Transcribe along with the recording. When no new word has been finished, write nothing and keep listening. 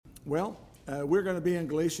We're going to be in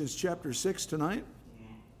Galatians chapter 6 tonight.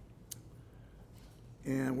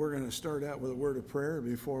 And we're going to start out with a word of prayer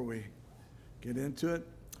before we get into it.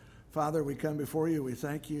 Father, we come before you. We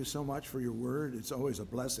thank you so much for your word. It's always a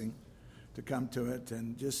blessing to come to it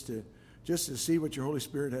and just to see what your Holy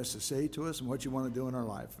Spirit has to say to us and what you want to do in our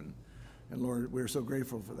life. And Lord, we're so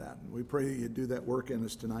grateful for that. And we pray you do that work in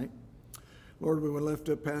us tonight. Lord, we will lift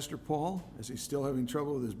up Pastor Paul as he's still having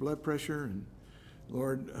trouble with his blood pressure. And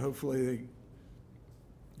Lord, hopefully they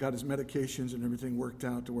got his medications and everything worked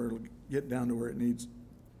out to where it'll get down to where it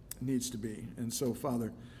needs to be. And so,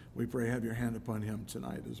 Father, we pray have your hand upon him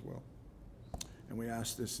tonight as well. And we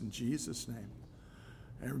ask this in Jesus' name.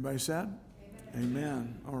 Everybody said? Amen.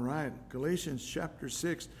 Amen. All right. Galatians chapter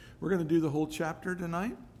 6. We're going to do the whole chapter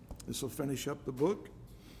tonight. This will finish up the book.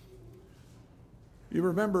 You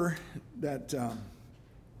remember that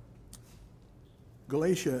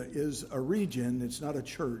Galatia is a region. It's not a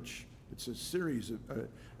church. It's a series of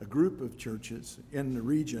a group of churches in the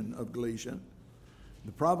region of Galatia.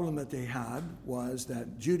 The problem that they had was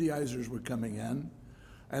that Judaizers were coming in,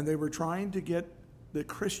 and they were trying to get the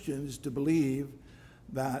Christians to believe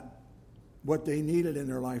that what they needed in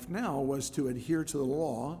their life now was to adhere to the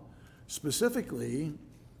law, specifically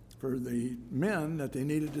for the men that they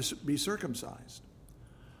needed to be circumcised.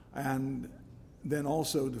 And then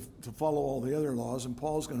also to follow all the other laws, and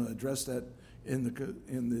Paul's going to address that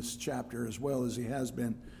in this chapter as well as he has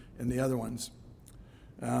been in the other ones.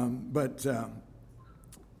 But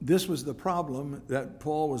this was the problem that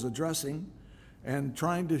Paul was addressing and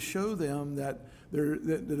trying to show them that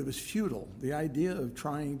it was futile. The idea of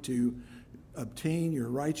trying to obtain your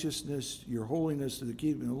righteousness, your holiness to the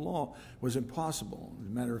keeping of the law was impossible. As a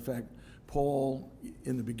matter of fact, Paul,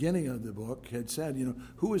 in the beginning of the book, had said,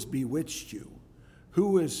 who has bewitched you?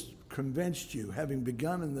 Who has convinced you, having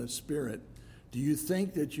begun in the Spirit, do you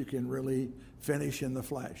think that you can really finish in the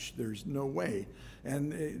flesh? There's no way.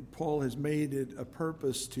 And Paul has made it a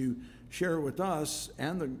purpose to share with us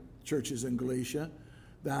and the churches in Galatia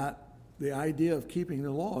that the idea of keeping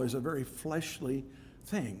the law is a very fleshly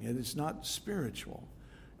thing. It is not spiritual.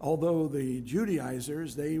 Although the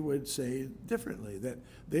Judaizers, they would say differently, that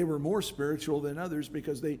they were more spiritual than others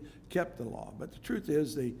because they kept the law. But the truth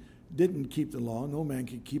is they didn't keep the law. No man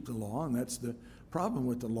can keep the law, and that's the problem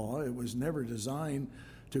with the law. It was never designed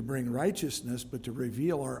to bring righteousness, but to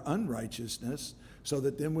reveal our unrighteousness so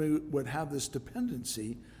that then we would have this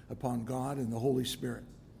dependency upon God and the Holy Spirit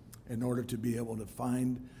in order to be able to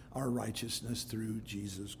find our righteousness through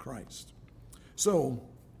Jesus Christ. So,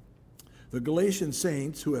 the Galatian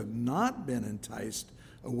saints who have not been enticed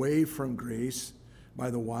away from grace by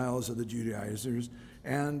the wiles of the Judaizers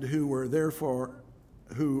and who are therefore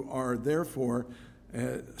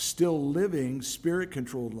still living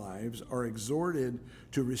spirit-controlled lives are exhorted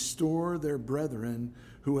to restore their brethren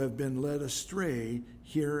who have been led astray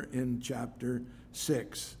here in chapter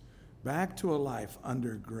 6, back to a life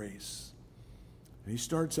under grace. And he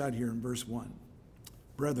starts out here in verse 1.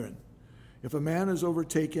 Brethren, if a man is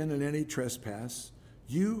overtaken in any trespass,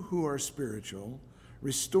 you who are spiritual,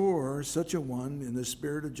 restore such a one in the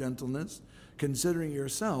spirit of gentleness, considering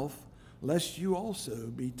yourself, lest you also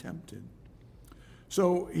be tempted.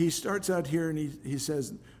 So he starts out here and he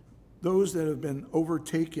says, those that have been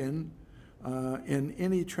overtaken in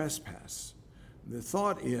any trespass. The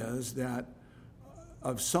thought is that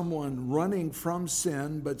of someone running from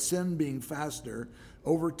sin, but sin being faster,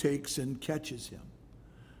 overtakes and catches him.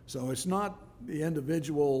 So it's not the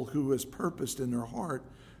individual who has purposed in their heart,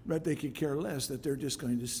 but they could care less that they're just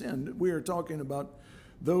going to sin. We are talking about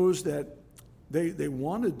those that they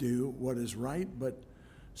want to do what is right, but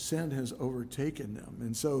sin has overtaken them.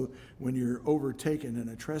 And so when you're overtaken in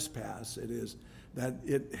a trespass, it is that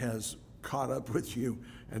it has caught up with you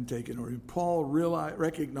and taken over. Paul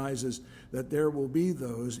recognizes that there will be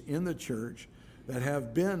those in the church that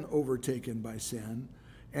have been overtaken by sin,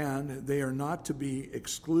 and they are not to be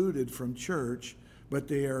excluded from church, but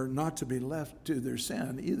they are not to be left to their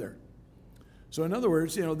sin either. So in other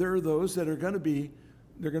words, there are those that are going to be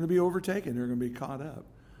overtaken, they're going to be caught up.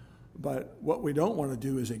 But what we don't want to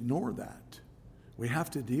do is ignore that. We have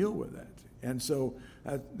to deal with it. And so,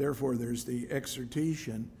 therefore, there's the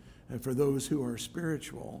exhortation for those who are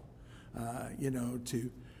spiritual,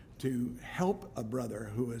 to help a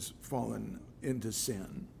brother who has fallen into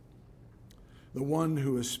sin. The one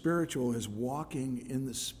who is spiritual is walking in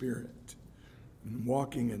the Spirit, and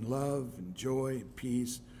walking in love and joy and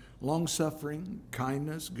peace, long-suffering,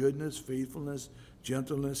 kindness, goodness, faithfulness,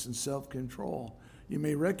 gentleness, and self-control. You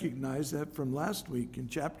may recognize that from last week in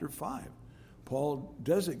chapter 5. Paul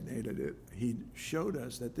designated it. He showed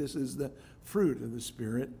us that this is the fruit of the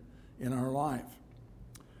Spirit, in our life.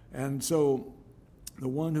 And so the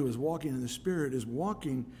one who is walking in the Spirit is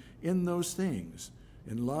walking in those things,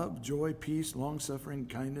 in love, joy, peace, long-suffering,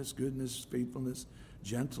 kindness, goodness, faithfulness,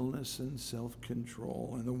 gentleness, and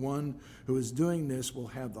self-control. And the one who is doing this will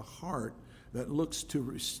have the heart that looks to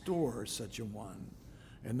restore such a one.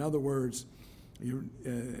 In other words,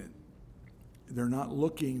 they're not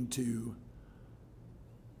looking to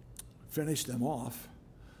finish them off.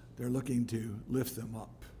 They're looking to lift them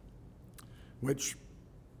up, which,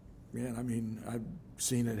 man, I mean, I've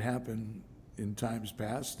seen it happen in times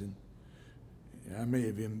past, and I may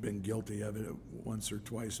have even been guilty of it once or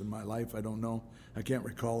twice in my life. I don't know. I can't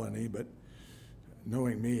recall any, but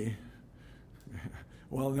knowing me,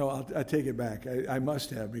 well, no, I take it back. I must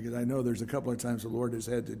have, because I know there's a couple of times the Lord has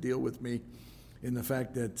had to deal with me in the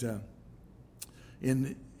fact that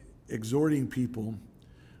in exhorting people,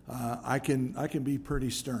 I can be pretty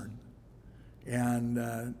stern,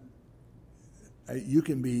 and you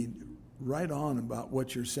can be right on about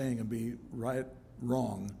what you're saying and be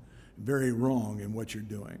very wrong in what you're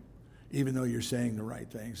doing, even though you're saying the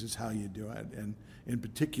right things. It's how you do it. And in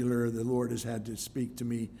particular, the Lord has had to speak to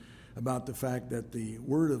me about the fact that the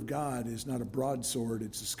Word of God is not a broadsword,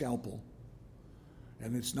 it's a scalpel.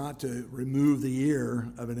 And it's not to remove the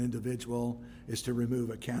ear of an individual, it's to remove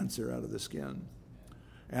a cancer out of the skin.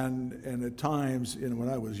 And at times, when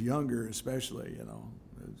I was younger especially,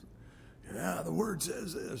 yeah, the Word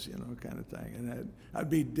says this, kind of thing. And I'd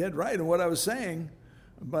be dead right in what I was saying,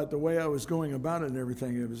 but the way I was going about it and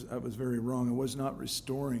everything, I was very wrong. I was not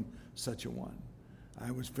restoring such a one.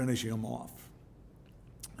 I was finishing them off.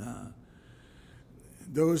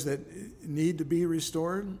 Those that need to be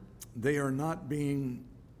restored, they are not being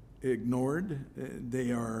ignored.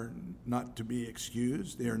 They are not to be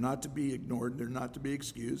excused. They are not to be ignored. They're not to be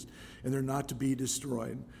excused. And they're not to be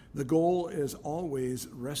destroyed. The goal is always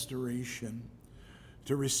restoration.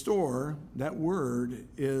 To restore, that word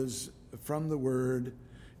is from the word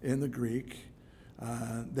in the Greek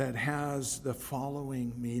that has the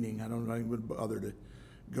following meaning. I don't know if I would bother to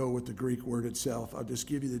go with the Greek word itself. I'll just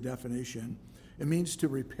give you the definition. It means to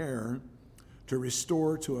repair, to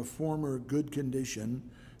restore to a former good condition,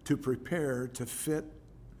 to prepare, to fit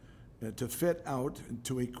out,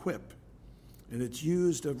 to equip. And it's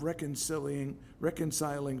used of reconciling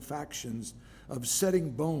factions, of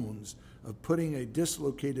setting bones, of putting a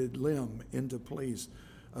dislocated limb into place,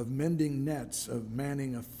 of mending nets, of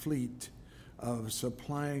manning a fleet, of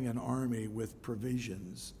supplying an army with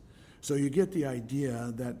provisions. So you get the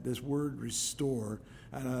idea that this word restore,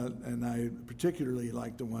 and I particularly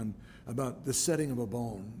like the one about the setting of a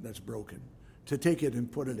bone that's broken, to take it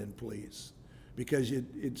and put it in place. Because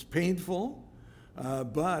it's painful,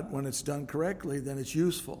 but when it's done correctly, then it's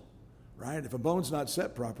useful, right? If a bone's not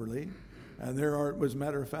set properly, and as a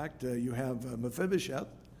matter of fact, you have Mephibosheth,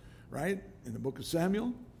 right, in the book of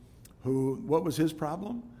Samuel, what was his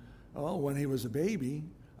problem? Well, when he was a baby,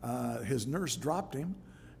 his nurse dropped him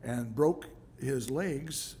and broke his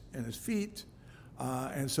legs and his feet,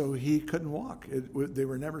 and so he couldn't walk. They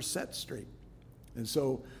were never set straight. And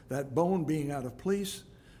so that bone being out of place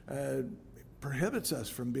prohibits us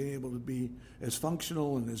from being able to be as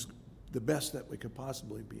functional and as the best that we could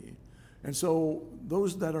possibly be. And so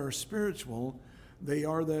those that are spiritual, they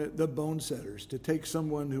are the bone setters, to take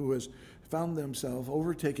someone who has found themselves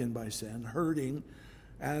overtaken by sin, hurting,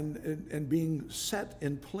 and being set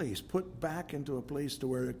in place, put back into a place to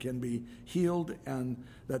where it can be healed and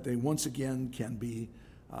that they once again can be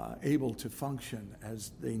able to function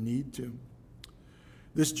as they need to.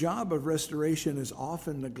 This job of restoration is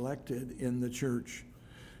often neglected in the church.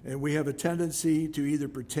 And we have a tendency to either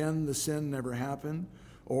pretend the sin never happened,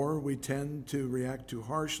 or we tend to react too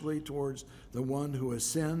harshly towards the one who has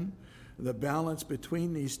sinned. The balance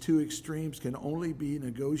between these two extremes can only be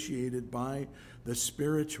negotiated by the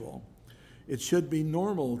spiritual. It should be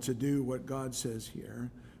normal to do what God says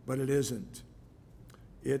here, but it isn't.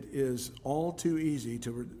 It is all too easy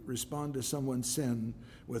to respond to someone's sin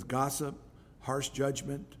with gossip, harsh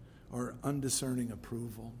judgment, or undiscerning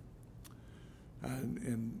approval.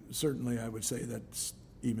 And certainly I would say that's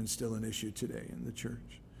even still an issue today in the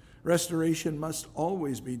church. Restoration must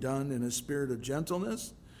always be done in a spirit of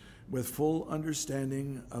gentleness, with full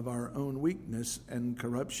understanding of our own weakness and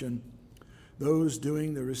corruption. Those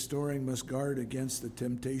doing the restoring must guard against the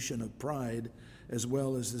temptation of pride, as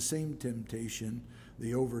well as the same temptation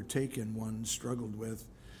the overtaken one struggled with.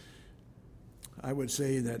 I would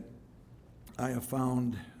say that I have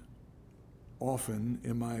found often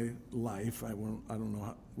in my life, I don't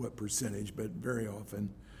know what percentage, but very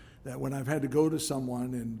often, that when I've had to go to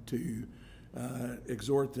someone and to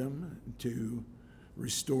exhort them, to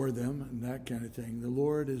restore them and that kind of thing. The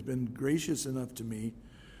Lord has been gracious enough to me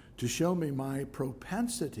to show me my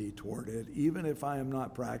propensity toward it, even if I am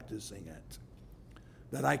not practicing it,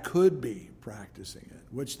 that I could be practicing it,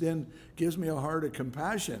 which then gives me a heart of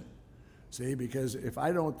compassion. See, because if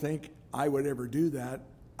I don't think I would ever do that,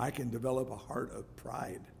 I can develop a heart of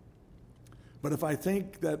pride. But if I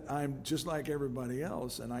think that I'm just like everybody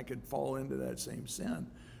else and I could fall into that same sin,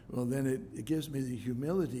 well, then it gives me the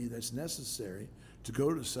humility that's necessary to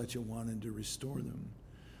go to such a one and to restore them.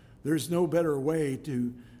 There's no better way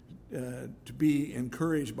to be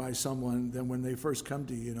encouraged by someone than when they first come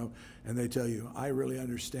to you, and they tell you, I really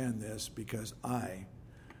understand this because I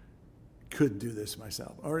could do this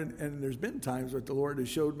myself. And there's been times where the Lord has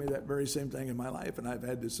showed me that very same thing in my life, and I've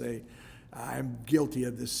had to say, I'm guilty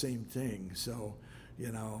of this same thing. So,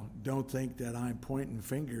 don't think that I'm pointing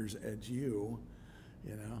fingers at you.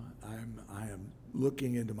 I am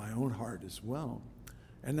looking into my own heart as well.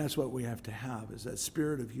 And that's what we have to have, is that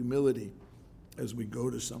spirit of humility as we go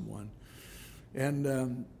to someone.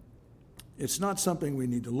 And it's not something we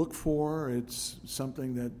need to look for. It's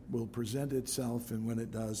something that will present itself, and when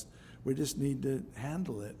it does, we just need to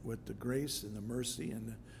handle it with the grace and the mercy and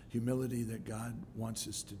the humility that God wants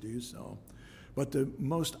us to do so. But the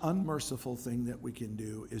most unmerciful thing that we can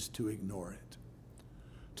do is to ignore it,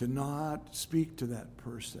 to not speak to that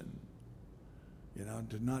person,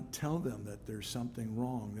 to not tell them that there's something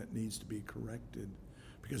wrong that needs to be corrected,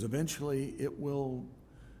 because eventually it'll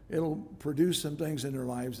produce some things in their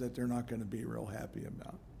lives that they're not going to be real happy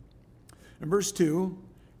about. In verse 2,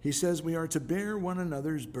 he says we are to bear one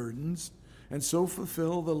another's burdens and so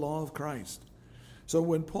fulfill the law of Christ. So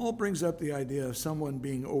when Paul brings up the idea of someone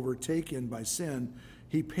being overtaken by sin,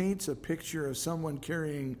 he paints a picture of someone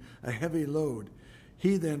carrying a heavy load.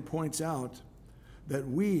 He then points out that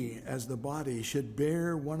we as the body should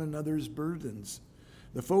bear one another's burdens.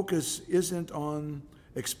 The focus isn't on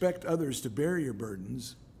expect others to bear your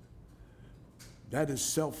burdens. That is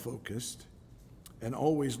self-focused and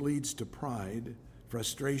always leads to pride,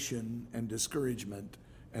 frustration, and discouragement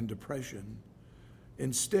and depression.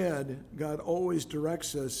 Instead, God always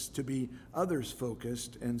directs us to be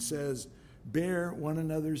others-focused and says, bear one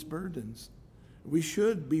another's burdens. We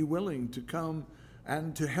should be willing to come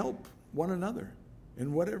and to help one another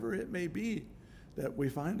in whatever it may be that we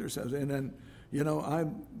find ourselves in. And,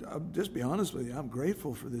 I'll just be honest with you, I'm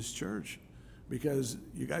grateful for this church because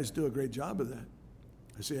you guys do a great job of that.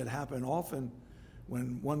 I see it happen often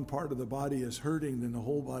when one part of the body is hurting, then the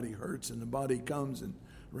whole body hurts, and the body comes and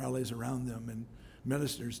rallies around them and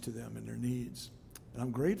ministers to them and their needs. And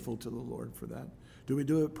I'm grateful to the Lord for that. Do we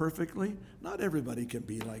do it perfectly? Not everybody can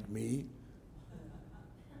be like me.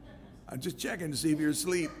 I'm just checking to see if you're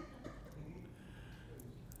asleep.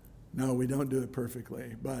 No, we don't do it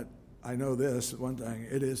perfectly, but I know this one thing,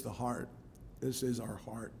 it is the heart. This is our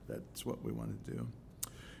heart. That's what we want to do.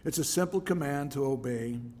 It's a simple command to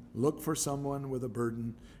obey. Look for someone with a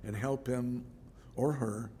burden and help him or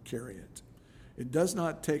her carry it. It does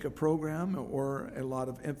not take a program or a lot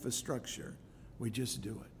of infrastructure. We just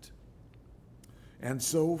do it. And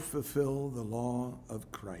so fulfill the law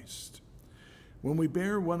of Christ. When we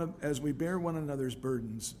as we bear one another's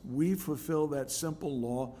burdens, we fulfill that simple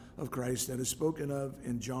law of Christ that is spoken of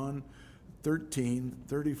in John 13,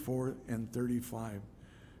 34, and 35.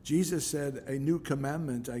 Jesus said, a new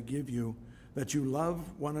commandment I give you, that you love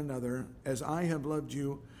one another as I have loved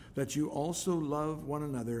you, that you also love one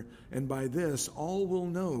another. And by this, all will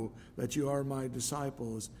know that you are my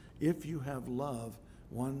disciples, if you have love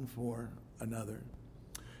one for another.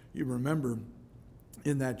 You remember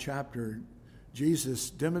in that chapter, Jesus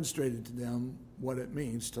demonstrated to them what it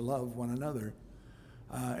means to love one another,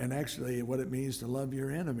 and actually what it means to love your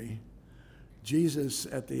enemy. Jesus,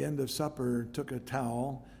 at the end of supper, took a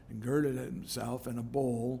towel and girded himself in a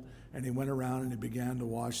bowl, and he went around and he began to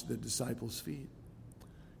wash the disciples' feet,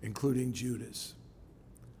 including Judas.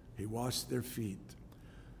 He washed their feet.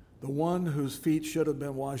 The one whose feet should have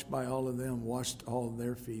been washed by all of them washed all of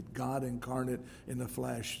their feet. God incarnate in the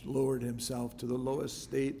flesh lowered himself to the lowest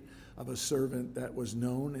state of a servant that was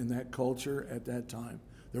known in that culture at that time.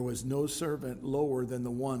 There was no servant lower than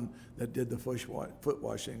the one that did the foot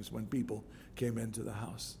washings when people came into the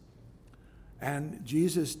house. And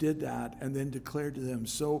Jesus did that and then declared to them,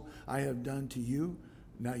 so I have done to you,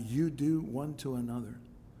 now you do one to another.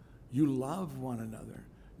 You love one another.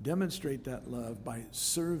 Demonstrate that love by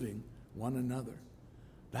serving one another.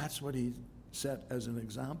 That's what he set as an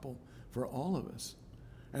example for all of us.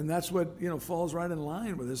 And that's what, falls right in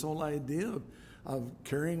line with this whole idea of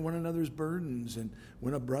carrying one another's burdens. And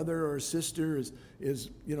when a brother or a sister is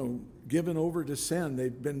given over to sin,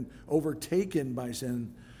 they've been overtaken by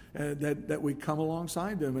sin, that we come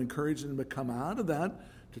alongside them, encourage them to come out of that,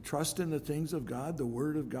 to trust in the things of God, the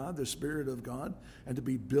Word of God, the Spirit of God, and to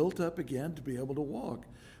be built up again to be able to walk.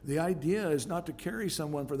 The idea is not to carry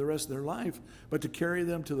someone for the rest of their life, but to carry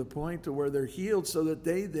them to the point to where they're healed so that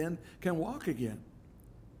they then can walk again.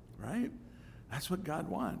 Right? That's what God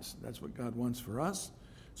wants. That's what God wants for us.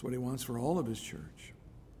 That's what he wants for all of his church.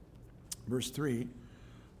 Verse 3,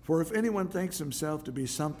 for if anyone thinks himself to be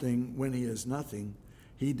something when he is nothing,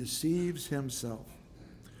 he deceives himself.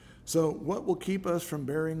 So what will keep us from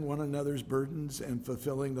bearing one another's burdens and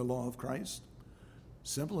fulfilling the law of Christ?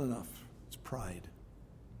 Simple enough. It's pride.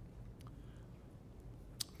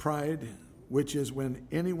 Pride, which is when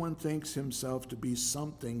anyone thinks himself to be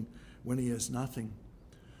something when he is nothing.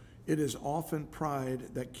 It is often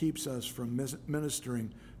pride that keeps us from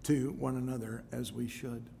ministering to one another as we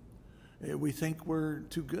should. We think we're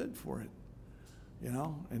too good for it,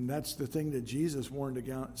 and that's the thing that Jesus warned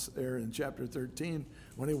against there in chapter 13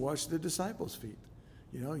 when he washed the disciples' feet.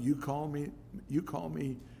 You call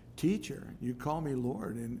me teacher, you call me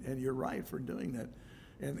Lord, and you're right for doing that.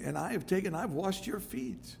 And I've washed your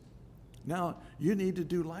feet. Now you need to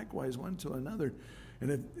do likewise one to another.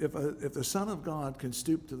 And if the Son of God can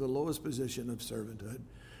stoop to the lowest position of servanthood,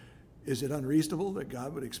 is it unreasonable that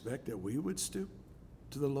God would expect that we would stoop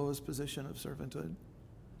to the lowest position of servanthood?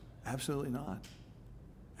 Absolutely not.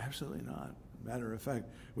 Absolutely not. Matter of fact,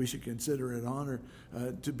 we should consider it honor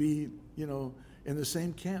to be, in the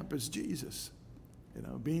same camp as Jesus,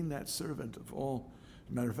 being that servant of all.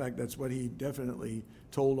 Matter of fact, that's what he definitely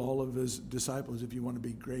told all of his disciples. If you want to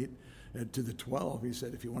be great, to the 12, he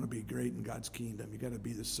said, if you want to be great in God's kingdom, you got to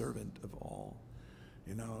be the servant of all.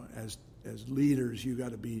 As leaders, you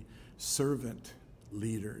got to be servant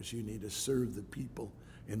leaders. You need to serve the people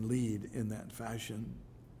and lead in that fashion.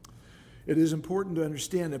 It is important to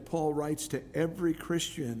understand that Paul writes to every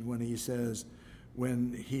Christian when he says,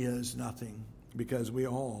 when he is nothing, because we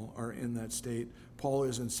all are in that state. Paul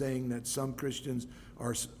isn't saying that some Christians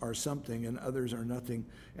are something and others are nothing,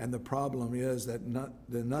 and the problem is that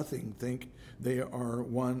the nothing think they are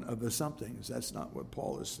one of the somethings. That's not what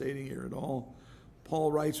Paul is stating here at all.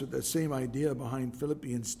 Paul writes with the same idea behind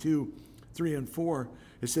Philippians 2, 3 and 4.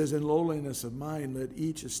 It says, in lowliness of mind, let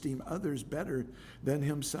each esteem others better than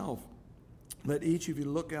himself. Let each of you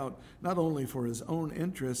look out not only for his own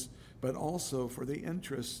interests, but also for the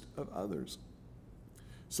interests of others.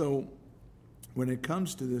 So when it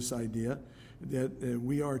comes to this idea that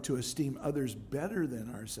we are to esteem others better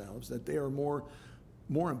than ourselves, that they are more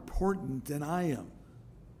important than I am.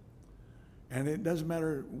 And it doesn't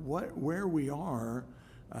matter where we are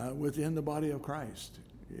within the body of Christ.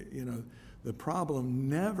 The problem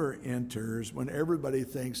never enters when everybody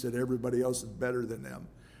thinks that everybody else is better than them.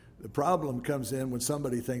 The problem comes in when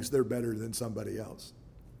somebody thinks they're better than somebody else.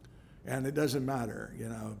 And it doesn't matter,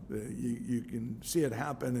 you can see it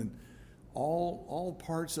happen in all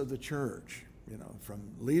parts of the church, from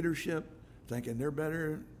leadership, thinking they're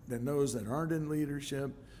better than those that aren't in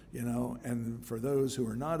leadership, and for those who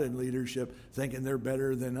are not in leadership, thinking they're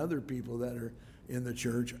better than other people that are in the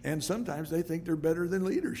church. And sometimes they think they're better than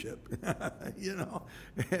leadership,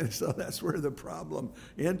 And so that's where the problem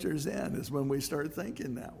enters in, is when we start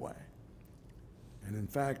thinking that way. And in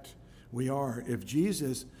fact, we are. If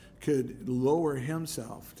Jesus could lower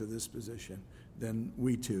himself to this position, then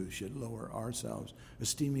we too should lower ourselves,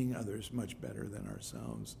 esteeming others much better than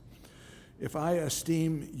ourselves. If I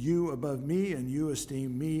esteem you above me and you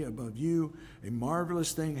esteem me above you, a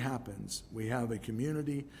marvelous thing happens. We have a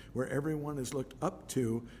community where everyone is looked up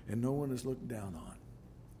to and no one is looked down on.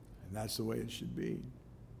 And that's the way it should be.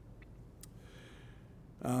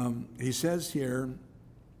 He says here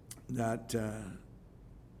that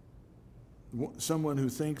someone who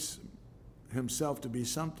thinks himself to be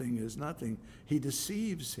something is nothing. He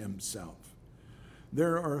deceives himself.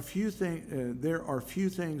 There are few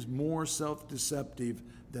things more self-deceptive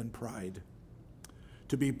than pride.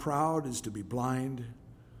 To be proud is to be blind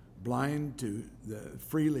to the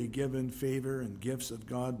freely given favor and gifts of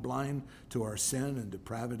God, blind to our sin and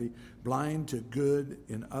depravity, blind to good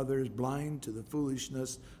in others, blind to the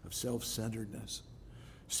foolishness of self-centeredness.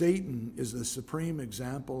 Satan is the supreme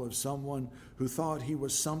example of someone who thought he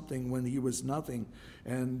was something when he was nothing,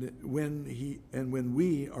 and when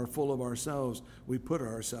we are full of ourselves, we put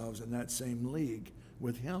ourselves in that same league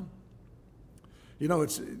with him.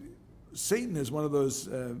 Satan is one of those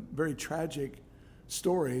very tragic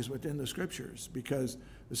stories within the Scriptures, because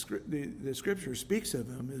the Scripture speaks of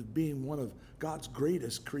him as being one of God's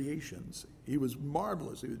greatest creations. He was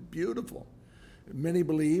marvelous. He was beautiful. Many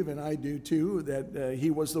believe, and I do too, that he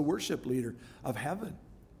was the worship leader of heaven.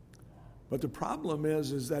 But the problem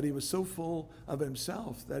is that he was so full of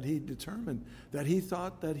himself that he determined that he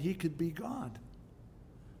thought that he could be God.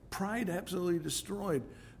 Pride absolutely destroyed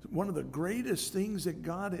one of the greatest things that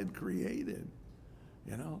God had created,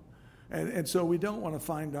 you know. And so we don't want to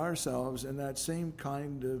find ourselves in that same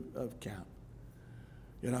kind of camp.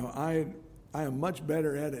 You know, I am much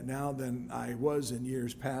better at it now than I was in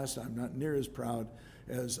years past. I'm not near as proud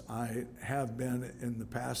as I have been in the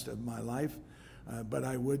past of my life. But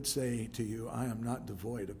I would say to you, I am not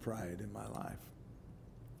devoid of pride in my life.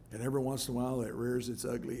 And every once in a while it rears its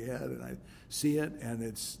ugly head, and I see it, and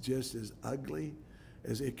it's just as ugly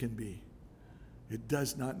as it can be. It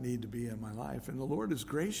does not need to be in my life. And the Lord is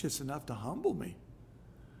gracious enough to humble me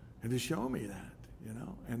and to show me that, you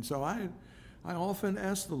know. And so I often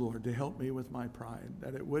ask the Lord to help me with my pride,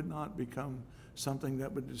 that it would not become something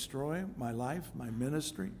that would destroy my life, my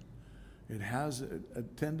ministry. It has a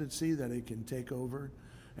tendency that it can take over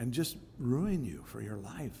and just ruin you for your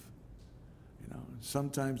life. You know,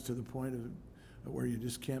 sometimes to the point of where you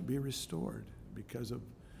just can't be restored because of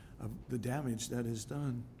the damage that is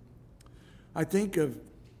done. I think of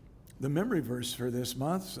the memory verse for this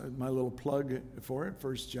month, my little plug for it,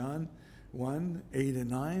 1 John 1, 8 and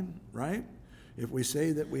 9, right? If we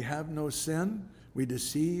say that we have no sin, we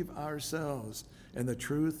deceive ourselves, and the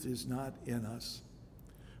truth is not in us.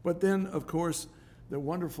 But then, of course, the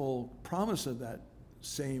wonderful promise of that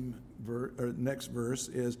same next verse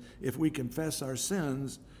is, if we confess our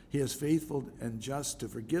sins, he is faithful and just to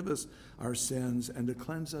forgive us our sins and to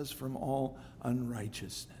cleanse us from all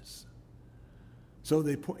unrighteousness. So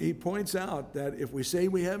he points out that if we say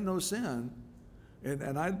we have no sin,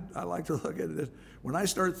 and I like to look at it, when I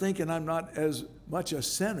start thinking I'm not as much a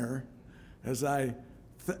sinner as I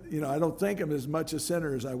don't think I'm as much a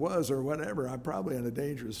sinner as I was or whatever, I'm probably in a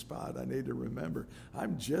dangerous spot. I need to remember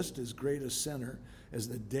I'm just as great a sinner as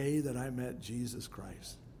the day that I met Jesus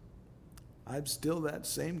Christ. I'm still that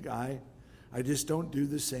same guy. I just don't do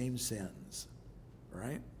the same sins,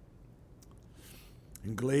 right?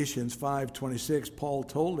 In Galatians 5:26, Paul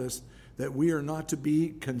told us that we are not to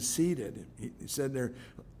be conceited. He said there,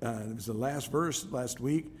 it was the last verse last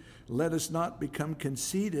week, let us not become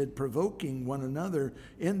conceited, provoking one another,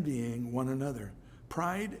 envying one another.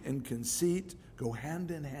 Pride and conceit go hand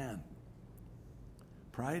in hand.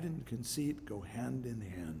 Pride and conceit go hand in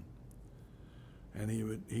hand.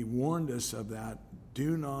 And he warned us of that.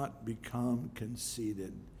 Do not become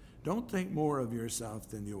conceited. Don't think more of yourself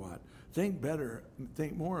than you ought.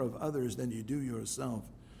 Think more of others than you do yourself,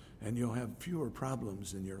 and you'll have fewer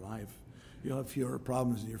problems in your life. You'll have fewer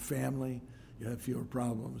problems in your family. You'll have fewer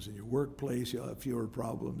problems in your workplace. You'll have fewer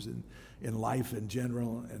problems in life in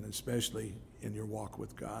general, and especially in your walk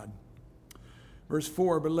with God. Verse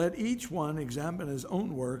 4, but let each one examine his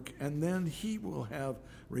own work, and then he will have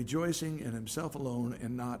rejoicing in himself alone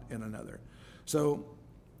and not in another. So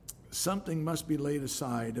something must be laid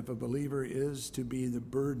aside if a believer is to be the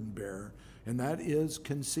burden bearer, and that is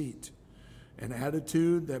conceit, an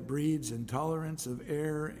attitude that breeds intolerance of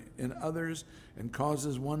error in others and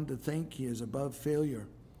causes one to think he is above failure.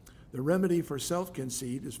 The remedy for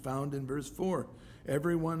self-conceit is found in verse 4.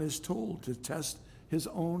 Everyone is told to test his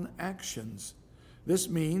own actions. This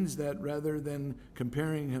means that rather than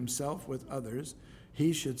comparing himself with others,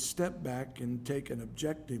 he should step back and take an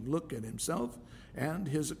objective look at himself and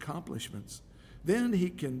his accomplishments. Then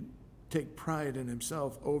he can take pride in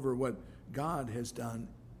himself over what God has done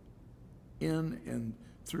in and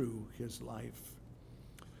through his life.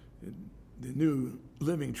 The New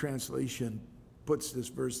Living Translation puts this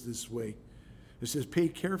verse this way. It says, pay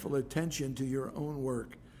careful attention to your own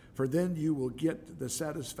work, for then you will get the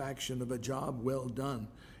satisfaction of a job well done,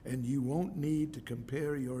 and you won't need to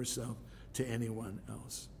compare yourself to anyone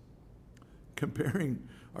else. Comparing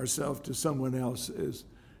ourselves to someone else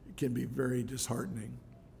can be very disheartening,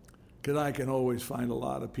 because I can always find a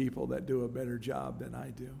lot of people that do a better job than I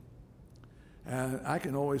do. And I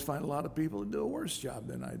can always find a lot of people that do a worse job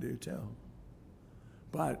than I do too.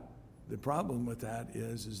 But the problem with that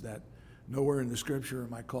is that nowhere in the Scripture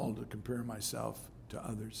am I called to compare myself to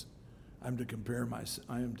others. I am to compare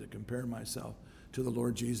myself to the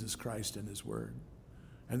Lord Jesus Christ and His Word.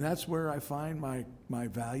 And that's where I find my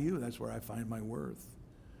value. That's where I find my worth.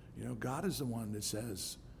 You know, God is the one that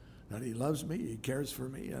says that He loves me, He cares for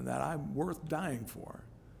me, and that I'm worth dying for.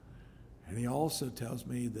 And He also tells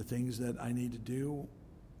me the things that I need to do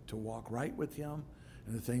to walk right with Him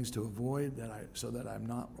and the things to avoid so that I'm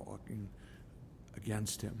not walking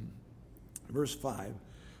against him. Verse 5,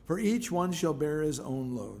 for each one shall bear his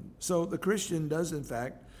own load. So the Christian does in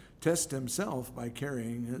fact test himself by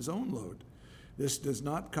carrying his own load. This does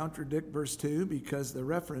not contradict verse 2 because the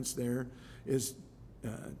reference there is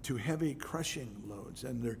to heavy crushing loads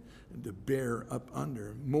and to bear up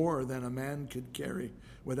under more than a man could carry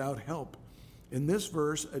without help. In this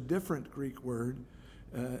verse, a different Greek word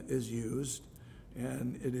is used,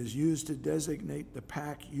 and it is used to designate the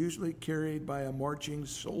pack usually carried by a marching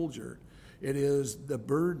soldier. It is the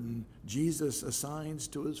burden Jesus assigns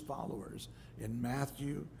to his followers. In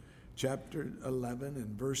Matthew chapter 11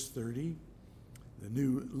 and verse 30, the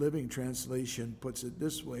New Living Translation puts it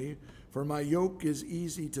this way, for my yoke is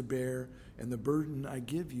easy to bear, and the burden I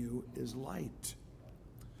give you is light.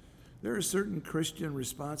 There are certain Christian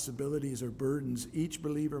responsibilities or burdens each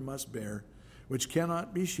believer must bear, which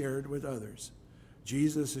cannot be shared with others.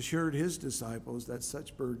 Jesus assured his disciples that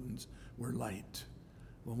such burdens were light.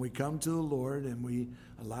 When we come to the Lord and we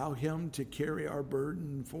allow him to carry our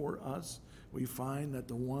burden for us, we find that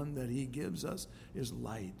the one that he gives us is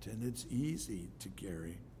light and it's easy to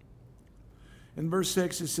carry. In verse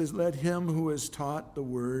 6 it says, let him who is taught the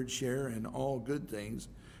word share in all good things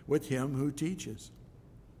with him who teaches.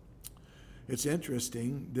 It's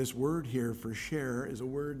interesting, this word here for share is a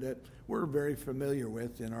word that we're very familiar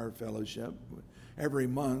with in our fellowship. Every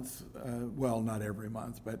month, well, not every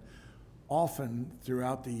month, but often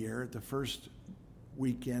throughout the year, at the first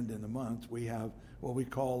weekend in the month, we have what we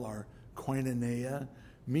call our koinonia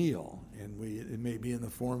meal. And it may be in the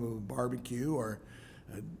form of a barbecue or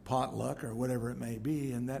a potluck or whatever it may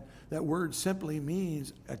be. And that word simply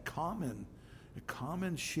means a common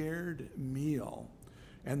shared meal.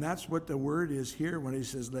 And that's what the word is here when he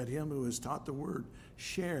says, let him who is taught the word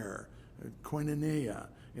share, koinonia,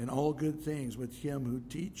 in all good things with him who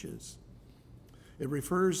teaches. It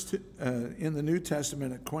refers to, in the New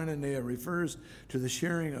Testament, koinonia refers to the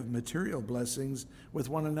sharing of material blessings with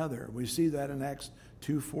one another. We see that in Acts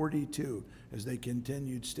 2:42, as they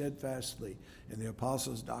continued steadfastly in the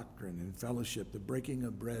apostles' doctrine and fellowship, the breaking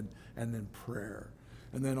of bread, and then prayer.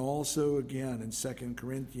 And then also again in 2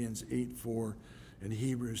 Corinthians 8:4 and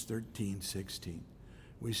Hebrews 13:16.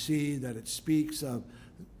 We see that it speaks of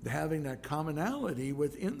having that commonality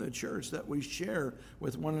within the church that we share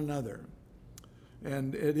with one another.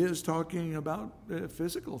 And it is talking about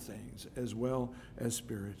physical things as well as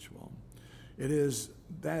spiritual. It is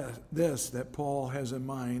that Paul has in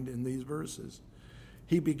mind in these verses.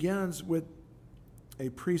 He begins with a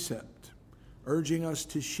precept, urging us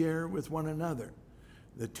to share with one another.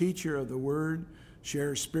 The teacher of the word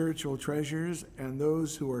shares spiritual treasures, and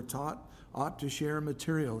those who are taught ought to share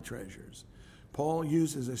material treasures. Paul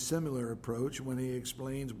uses a similar approach when he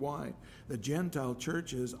explains why the Gentile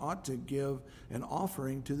churches ought to give an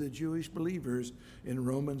offering to the Jewish believers in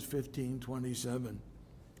Romans 15:27.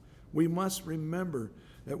 We must remember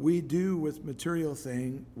that what we do with material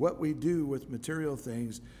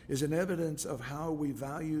things is an evidence of how we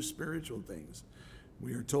value spiritual things.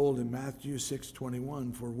 We are told in Matthew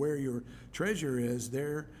 6:21, for where your treasure is,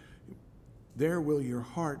 there will your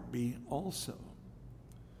heart be also.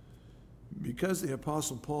 Because the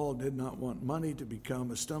Apostle Paul did not want money to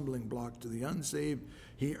become a stumbling block to the unsaved,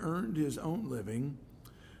 he earned his own living,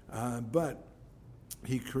 but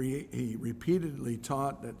he repeatedly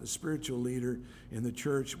taught that the spiritual leader in the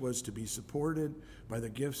church was to be supported by the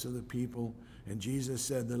gifts of the people, and Jesus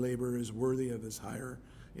said the laborer is worthy of his hire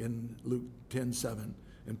in Luke 10:7.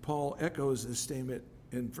 And Paul echoes this statement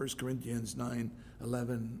in 1 Corinthians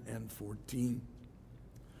 9:11 and 14.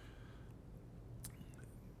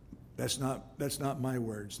 That's not my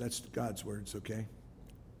words. That's God's words, okay?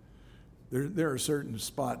 There are certain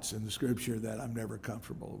spots in the Scripture that I'm never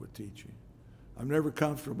comfortable with teaching. I'm never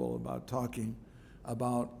comfortable about talking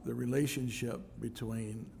about the relationship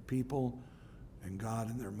between people and God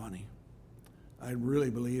and their money. I really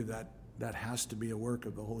believe that has to be a work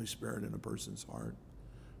of the Holy Spirit in a person's heart.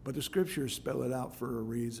 But the Scriptures spell it out for a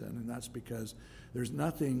reason, and that's because there's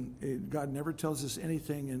nothing, God never tells us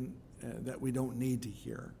anything that we don't need to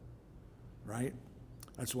hear. Right?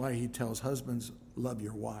 That's why he tells husbands, love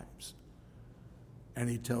your wives. And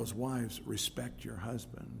he tells wives, respect your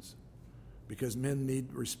husbands. Because men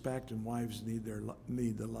need respect and wives need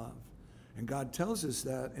the love. And God tells us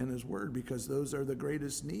that in his word because those are the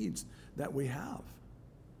greatest needs that we have.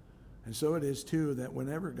 And so it is too that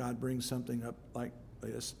whenever God brings something up like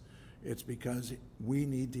this, it's because we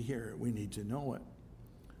need to hear it. We need to know it.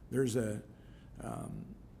 There's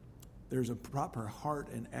a proper heart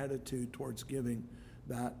and attitude towards giving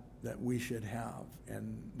that we should have.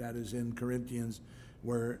 And that is in Corinthians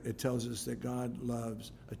where it tells us that God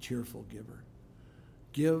loves a cheerful giver.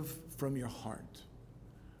 Give from your heart.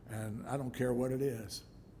 And I don't care what it is.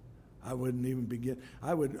 I wouldn't even begin.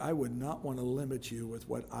 I would not want to limit you with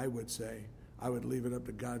what I would say. I would leave it up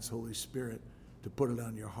to God's Holy Spirit to put it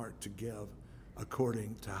on your heart to give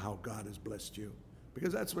according to how God has blessed you.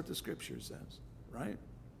 Because that's what the Scripture says, right?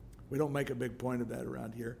 We don't make a big point of that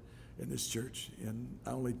around here in this church, and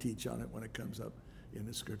I only teach on it when it comes up in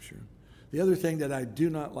the Scripture. The other thing that I do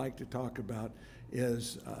not like to talk about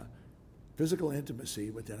is physical intimacy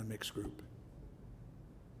within a mixed group.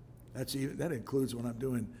 That includes when I'm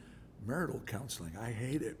doing marital counseling. I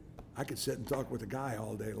hate it. I could sit and talk with a guy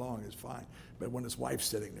all day long, it's fine. But when his wife's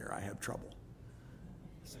sitting there, I have trouble.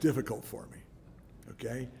 It's difficult for me,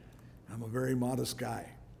 okay? I'm a very modest guy.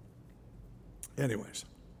 Anyways,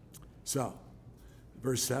 so,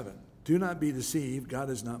 verse 7. Do not be deceived, God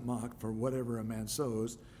is not mocked, for whatever a man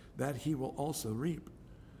sows, that he will also reap.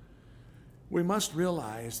 We must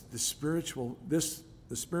realize the spiritual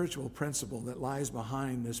principle that lies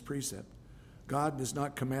behind this precept. God does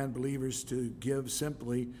not command believers to give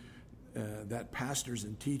simply that pastors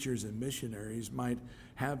and teachers and missionaries might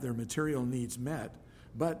have their material needs met,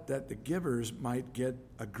 but that the givers might get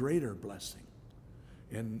a greater blessing.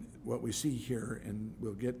 And what we see here, and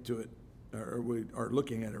we'll get to it, or we are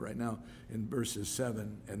looking at it right now in verses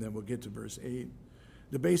 7, and then we'll get to verse 8.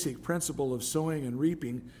 The basic principle of sowing and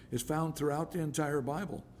reaping is found throughout the entire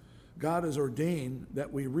Bible. God has ordained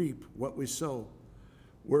that we reap what we sow.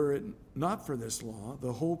 Were it not for this law,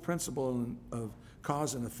 the whole principle of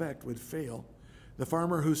cause and effect would fail. The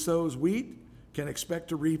farmer who sows wheat can expect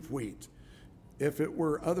to reap wheat. If it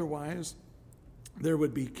were otherwise, there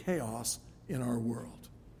would be chaos in our world,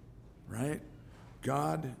 right?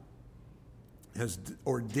 God has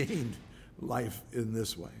ordained life in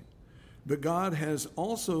this way. But God has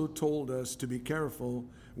also told us to be careful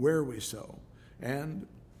where we sow. And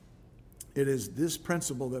it is this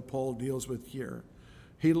principle that Paul deals with here.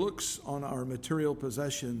 He looks on our material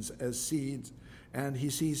possessions as seeds, and he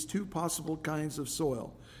sees two possible kinds of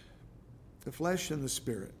soil, the flesh and the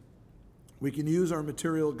spirit. We can use our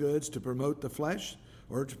material goods to promote the flesh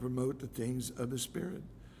or to promote the things of the spirit.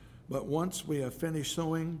 But once we have finished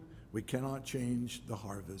sowing, we cannot change the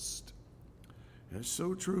harvest. And it's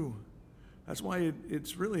so true. That's why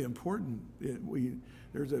it's really important.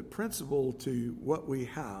 There's a principle to what we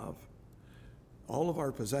have. All of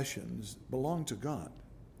our possessions belong to God.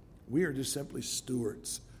 We are just simply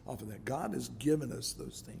stewards of that. God has given us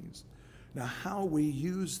those things. Now, how we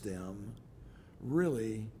use them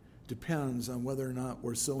really depends on whether or not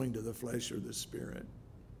we're sowing to the flesh or the spirit.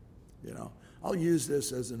 You know, I'll use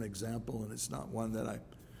this as an example, and it's not one that I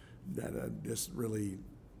just really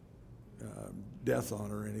death on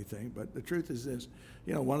or anything. But the truth is this: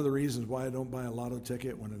 you know, one of the reasons why I don't buy a lotto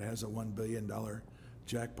ticket when it has a $1 billion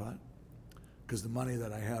jackpot, because the money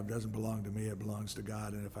that I have doesn't belong to me; it belongs to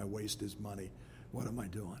God. And if I waste His money, what am I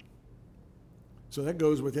doing? So that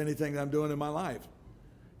goes with anything that I'm doing in my life.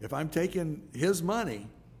 If I'm taking His money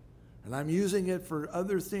and I'm using it for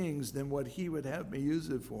other things than what He would have me use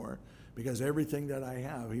it for, because everything that I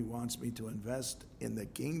have, He wants me to invest in the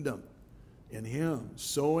kingdom, in Him,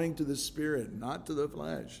 sowing to the Spirit, not to the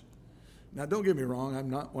flesh. Now, don't get me wrong. I'm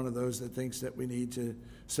not one of those that thinks that we need to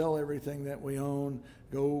sell everything that we own,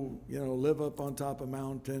 go, live up on top of a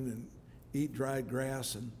mountain and eat dried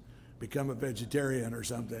grass and become a vegetarian or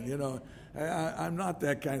something. I'm not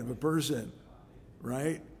that kind of a person,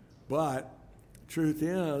 right? But truth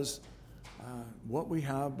is, what we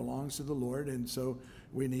have belongs to the Lord, and so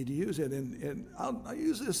we need to use it. And I'll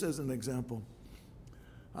use this as an example.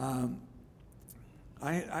 I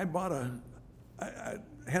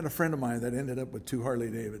had a friend of mine that ended up with 2 Harley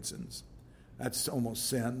Davidsons. That's almost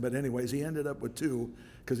sin, but anyways, he ended up with 2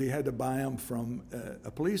 because he had to buy them from a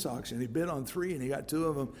police auction. He bid on 3, and he got 2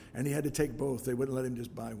 of them, and he had to take both. They wouldn't let him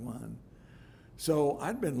just buy one. So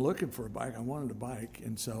I'd been looking for a bike. I wanted a bike,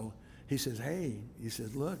 and so he says, hey, he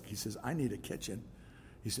says, look, he says, I need a kitchen.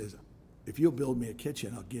 He says, if you'll build me a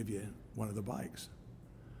kitchen, I'll give you one of the bikes.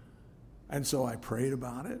 And so I prayed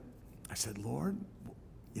about it. I said, Lord,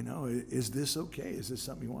 is this okay? Is this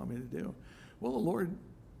something you want me to do? Well,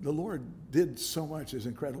 the Lord did so much. It's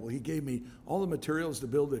incredible. He gave me all the materials to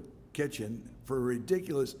build a kitchen for a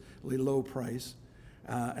ridiculously low price.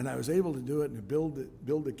 And I was able to do it and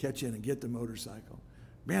build the kitchen and get the motorcycle.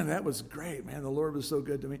 Man, that was great, man. The Lord was so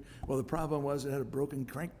good to me. Well, the problem was it had a broken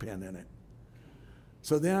crank pin in it.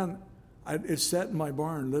 So then it sat in my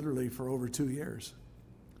barn literally for over 2 years.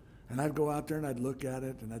 And I'd go out there and I'd look at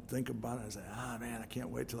it and I'd think about it. I'd say, man, I can't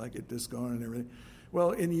wait till I get this going and everything.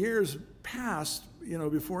 Well, in years past,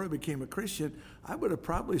 before I became a Christian, I would have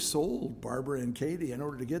probably sold Barbara and Katie in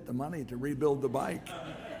order to get the money to rebuild the bike.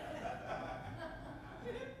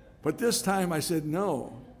 But this time I said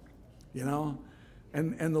no,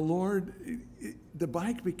 and the Lord, the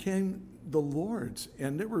bike became the Lord's.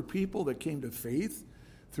 And there were people that came to faith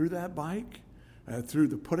through that bike, through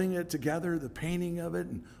the putting it together, the painting of it,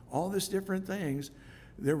 and all these different things.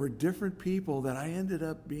 There were different people that I ended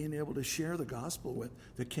up being able to share the gospel with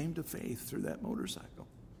that came to faith through that motorcycle.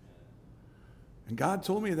 And God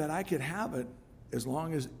told me that I could have it as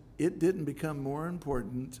long as it didn't become more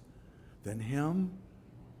important than Him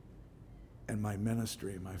and my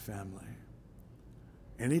ministry, my family.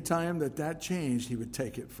 Anytime that changed, He would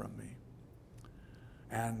take it from me.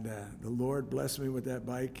 And the Lord blessed me with that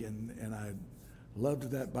bike, and I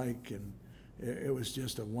loved that bike, and it was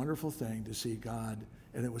just a wonderful thing to see God,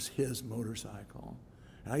 and it was His motorcycle.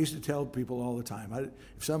 And I used to tell people all the time,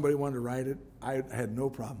 if somebody wanted to ride it, I had no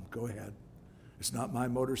problem. Go ahead. It's not my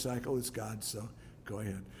motorcycle, it's God's, so go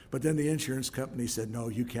ahead. But then the insurance company said, no,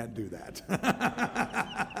 you can't do that.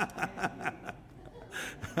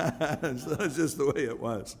 So it's just the way it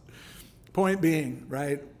was. Point being,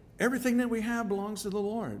 right, everything that we have belongs to the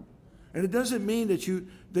Lord. And it doesn't mean that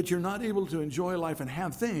you're not able to enjoy life and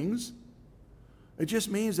have things. It just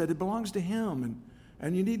means that it belongs to Him,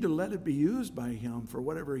 and you need to let it be used by Him for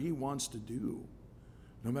whatever He wants to do,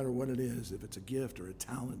 no matter what it is, if it's a gift or a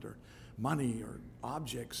talent or money or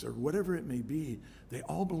objects or whatever it may be. They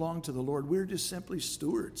all belong to the Lord. We're just simply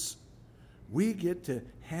stewards. We get to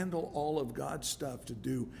handle all of God's stuff to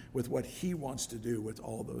do with what He wants to do with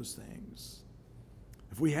all those things.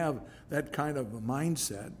 If we have that kind of a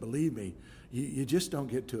mindset, believe me, you just don't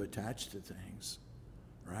get too attached to things,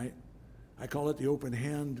 right? I call it the open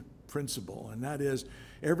hand principle, and that is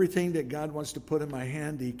everything that God wants to put in my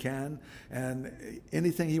hand, He can, and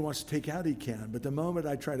anything He wants to take out, He can. But the moment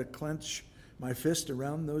I try to clench my fist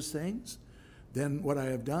around those things, then what I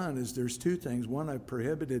have done is there's two things. One, I've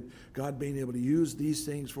prohibited God being able to use these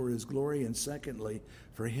things for His glory, and secondly,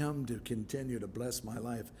 for Him to continue to bless my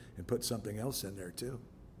life and put something else in there too.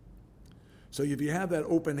 So if you have that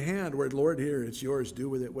open hand where, Lord, here, it's yours, do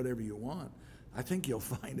with it whatever you want, I think you'll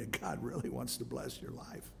find that God really wants to bless your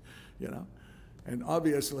life, And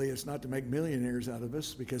obviously it's not to make millionaires out of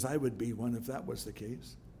us, because I would be one if that was the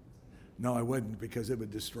case. No, I wouldn't, because it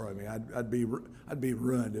would destroy me. I'd be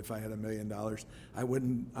ruined if I had $1 million. I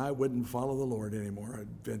wouldn't follow the Lord anymore,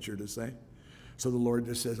 I'd venture to say. So the Lord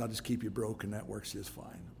just says, I'll just keep you broke, and that works just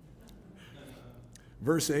fine.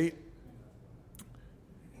 Verse 8,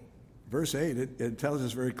 it tells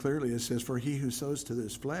us very clearly, it says, for he who sows to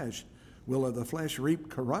this flesh will of the flesh reap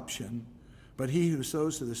corruption, but he who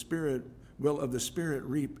sows to the Spirit will of the Spirit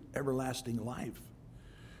reap everlasting life.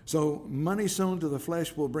 So money sown to the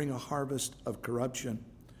flesh will bring a harvest of corruption.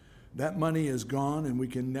 That money is gone, and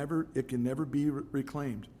it can never be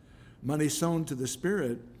reclaimed. Money sown to the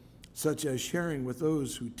Spirit, such as sharing with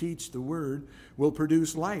those who teach the word, will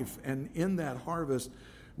produce life, and in that harvest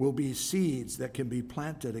will be seeds that can be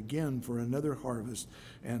planted again for another harvest,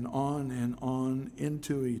 and on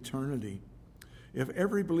into eternity. If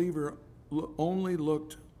every believer only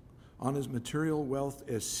looked on his material wealth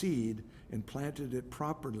as seed and planted it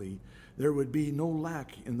properly, there would be no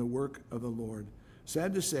lack in the work of the Lord.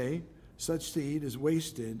 Sad to say, such seed is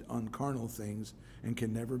wasted on carnal things and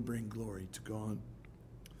can never bring glory to God.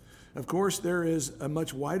 Of course, there is a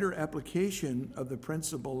much wider application of the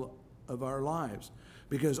principle of our lives,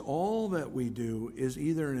 because all that we do is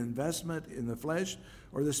either an investment in the flesh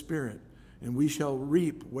or the Spirit, and we shall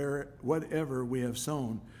reap whatever we have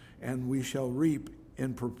sown, and we shall reap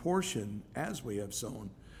in proportion as we have sown.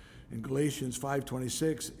 In Galatians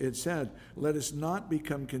 5:26, it said, let us not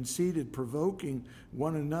become conceited, provoking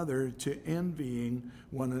one another to envying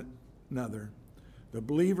one another. The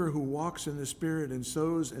believer who walks in the Spirit and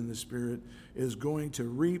sows in the Spirit is going to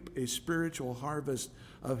reap a spiritual harvest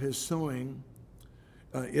of his sowing.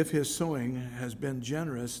 If his sowing has been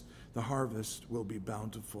generous, the harvest will be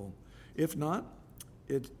bountiful. If not,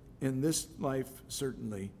 in this life,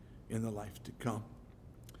 certainly in the life to come.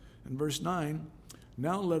 In verse 9,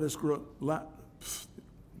 now let us grow,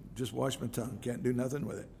 just wash my tongue, can't do nothing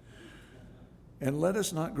with it. And let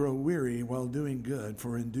us not grow weary while doing good,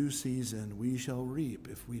 for in due season we shall reap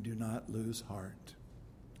if we do not lose heart.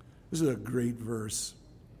 This is a great verse,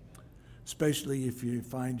 especially if you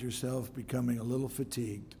find yourself becoming a little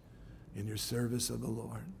fatigued in your service of the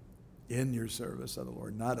Lord. In your service of the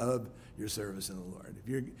Lord, not of your service of the Lord. If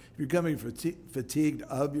you're becoming fatigued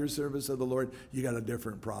of your service of the Lord, you got a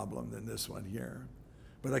different problem than this one here.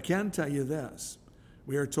 But I can tell you this.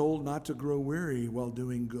 We are told not to grow weary while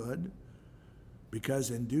doing good,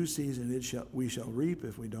 because in due season we shall reap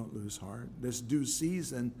if we don't lose heart. This due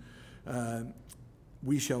season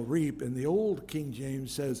we shall reap. And the old King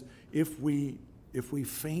James says, if we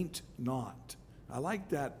faint not. I like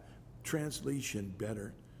that translation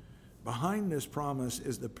better. Behind this promise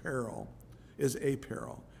is a peril,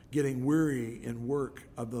 getting weary in work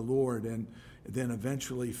of the Lord and then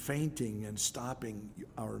eventually fainting and stopping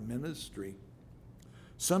our ministry.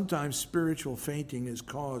 Sometimes spiritual fainting is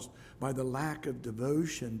caused by the lack of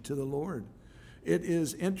devotion to the Lord. It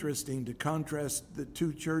is interesting to contrast the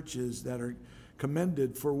two churches that are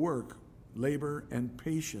commended for work, labor, and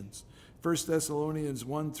patience. 1 Thessalonians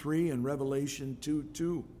 1:3 and Revelation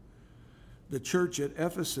 2:2. The church at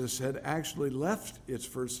Ephesus had actually left its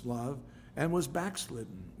first love and was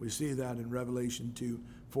backslidden. We see that in Revelation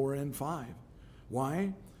 2:4 and 5.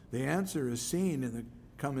 Why? The answer is seen in the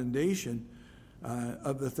commendation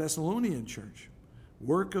of the Thessalonian church.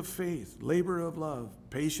 Work of faith, labor of love,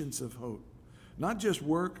 patience of hope. Not just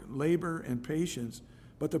work, labor, and patience,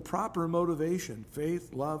 but the proper motivation,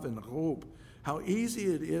 faith, love, and hope. How easy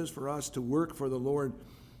it is for us to work for the Lord,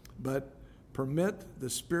 but permit the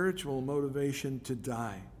spiritual motivation to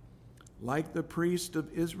die. Like the priest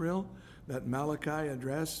of Israel that Malachi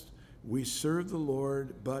addressed, we serve the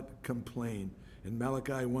Lord but complain. In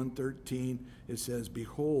Malachi 1:13, it says,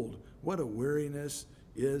 "Behold, what a weariness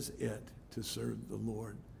is it to serve the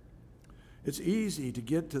Lord." It's easy to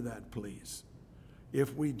get to that place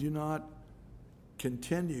if we do not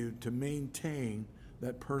continue to maintain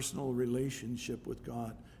that personal relationship with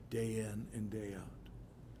God day in and day out.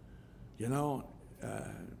 You know,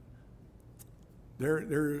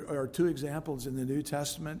 there are two examples in the New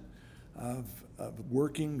Testament of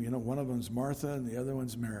working. You know, one of them's Martha and the other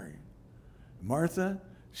one's Mary. Martha,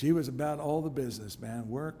 she was about all the business, man.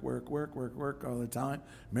 Work all the time.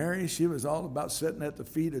 Mary, she was all about sitting at the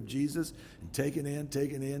feet of Jesus and taking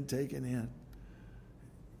in.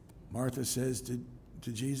 Martha says to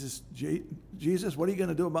Jesus, Jesus, what are you going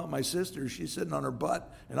to do about my sister? She's sitting on her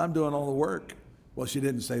butt and I'm doing all the work. Well, she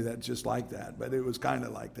didn't say that just like that, but it was kind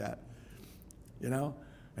of like that, you know.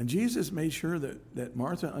 And Jesus made sure that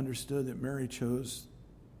Martha understood that Mary chose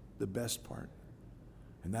the best part.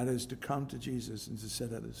 And that is to come to Jesus and to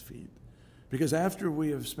sit at his feet. Because after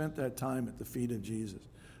we have spent that time at the feet of Jesus,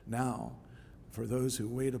 now, for those who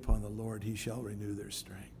wait upon the Lord, he shall renew their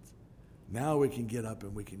strength. Now we can get up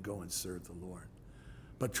and we can go and serve the Lord.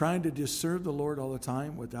 But trying to just serve the Lord all the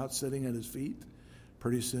time without sitting at his feet,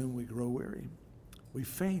 pretty soon we grow weary. We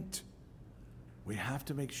faint. We have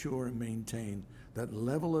to make sure and maintain that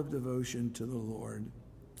level of devotion to the Lord.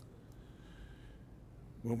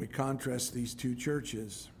 When we contrast these two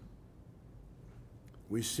churches,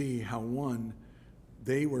 we see how one,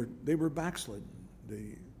 they were backslidden.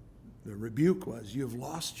 The rebuke was, "You have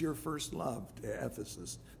lost your first love," to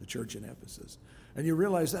Ephesus, the church in Ephesus. And you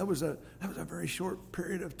realize that was a very short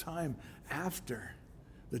period of time after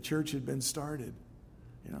the church had been started.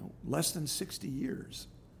 You know, less than 60 years.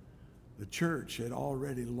 The church had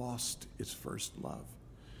already lost its first love.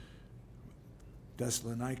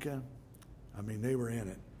 Thessalonica, they were in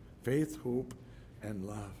it. Faith, hope, and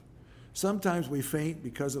love. Sometimes we faint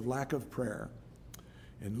because of lack of prayer.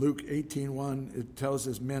 In Luke 18:1, it tells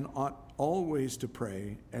us men ought always to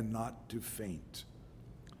pray and not to faint.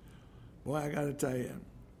 Boy, I got to tell you,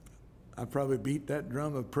 I probably beat that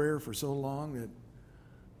drum of prayer for so long that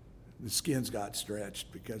the skins got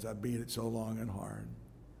stretched because I beat it so long and hard.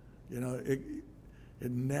 You know,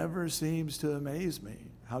 it never seems to amaze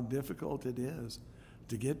me how difficult it is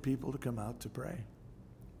to get people to come out to pray.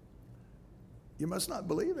 You must not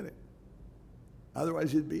believe in it.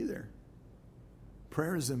 Otherwise, you'd be there.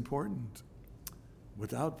 Prayer is important.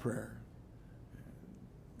 Without prayer,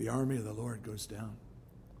 the army of the Lord goes down.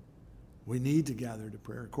 We need to gather to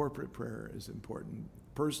prayer. Corporate prayer is important.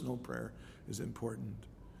 Personal prayer is important.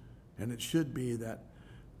 And it should be that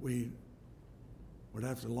we would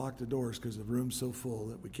have to lock the doors because the room's so full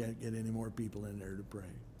that we can't get any more people in there to pray.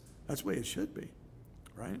 That's the way it should be,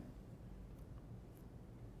 right?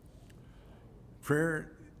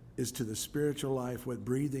 Prayer is to the spiritual life what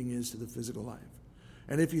breathing is to the physical life.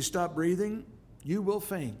 And if you stop breathing, you will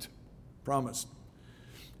faint. Promised.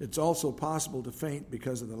 It's also possible to faint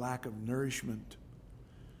because of the lack of nourishment.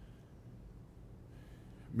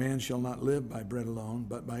 Man shall not live by bread alone,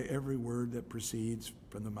 but by every word that proceeds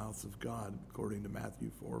from the mouth of God, according to Matthew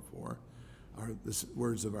 4:4, are the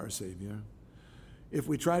words of our Savior. If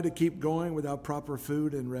we try to keep going without proper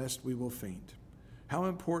food and rest, we will faint. How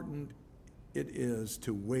important it is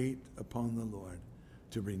to wait upon the Lord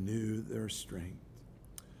to renew their strength.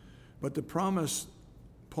 But the promise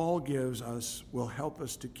Paul gives us will help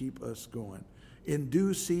us to keep us going. In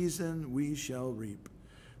due season we shall reap.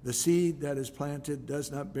 The seed that is planted does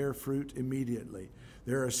not bear fruit immediately.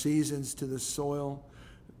 There are seasons to the soul,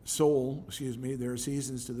 there are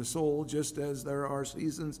seasons to the soul, just as there are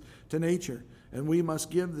seasons to nature. And we must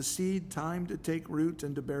give the seed time to take root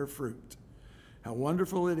and to bear fruit. How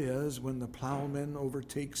wonderful it is when the plowman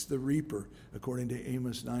overtakes the reaper, according to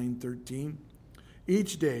Amos 9:13.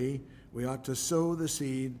 Each day we ought to sow the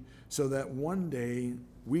seed so that one day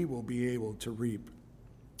we will be able to reap.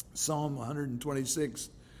 Psalm 126,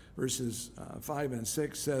 verses 5 and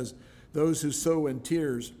 6 says, "Those who sow in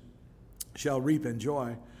tears shall reap in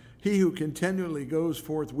joy. He who continually goes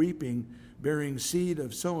forth weeping, bearing seed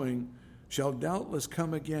of sowing, shall doubtless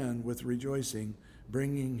come again with rejoicing,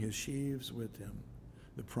 bringing his sheaves with him."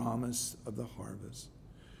 The promise of the harvest.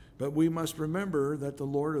 But we must remember that the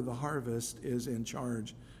Lord of the harvest is in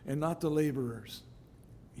charge and not the laborers.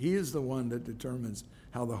 He is the one that determines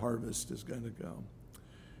how the harvest is going to go.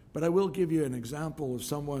 But I will give you an example of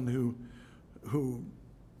someone who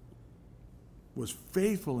was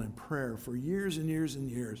faithful in prayer for years and years and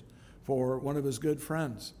years for one of his good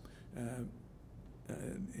friends.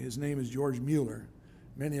 His name is George Mueller.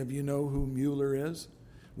 Many of you know who Mueller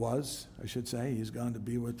was, I should say. He's gone to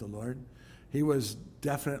be with the Lord. He was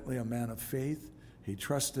definitely a man of faith. He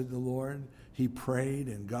trusted the Lord. He prayed,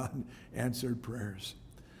 and God answered prayers.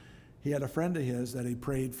 He had a friend of his that he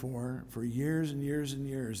prayed for years and years and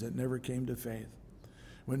years that never came to faith.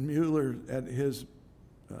 When Mueller, at his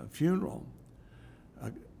funeral,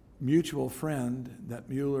 a mutual friend that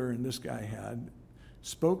Mueller and this guy had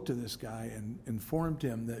spoke to this guy and informed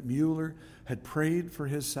him that Mueller had prayed for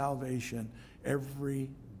his salvation every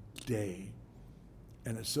day.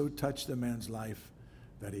 And it so touched the man's life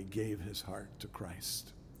that he gave his heart to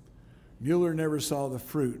Christ. Mueller never saw the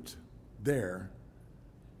fruit there,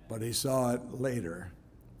 but he saw it later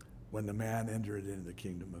when the man entered into the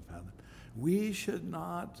kingdom of heaven. We should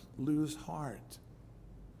not lose heart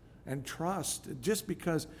and trust just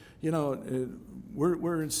because,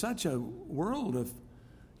 we're in such a world of,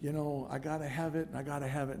 I got to have it and I got to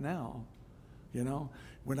have it now.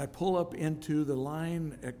 When I pull up into the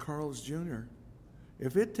line at Carl's Jr.,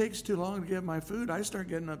 if it takes too long to get my food, I start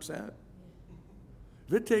getting upset.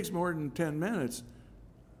 If it takes more than 10 minutes,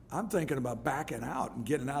 I'm thinking about backing out and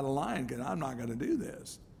getting out of line because I'm not going to do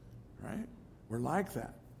this, right? We're like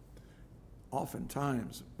that.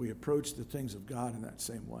 Oftentimes, we approach the things of God in that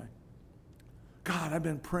same way. God, I've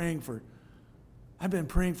been praying for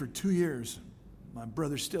 2 years. My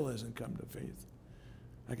brother still hasn't come to faith.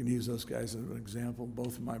 I can use those guys as an example.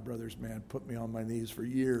 Both of my brothers, put me on my knees for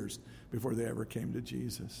years before they ever came to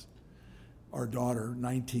Jesus. Our daughter,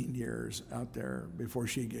 19 years out there before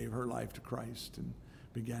she gave her life to Christ and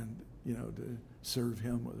began, to serve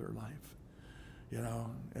him with her life.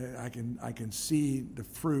 I can see the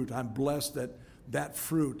fruit. I'm blessed that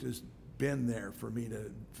fruit has been there for me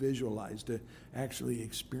to visualize, to actually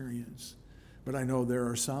experience. But I know there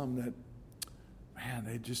are some that,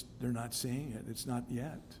 they're not seeing it. It's not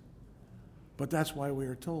yet. But that's why we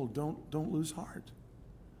are told, don't lose heart.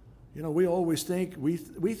 We always think, we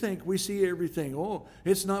think we see everything. Oh,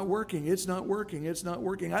 it's not working, it's not working, it's not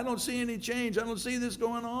working. I don't see any change. I don't see this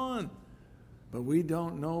going on. But we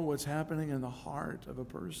don't know what's happening in the heart of a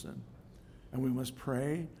person. And we must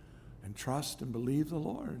pray and trust and believe the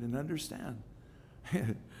Lord and understand.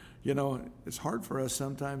 It's hard for us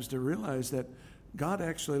sometimes to realize that God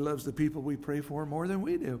actually loves the people we pray for more than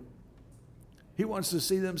we do. He wants to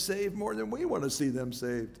see them saved more than we want to see them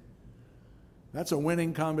saved. That's a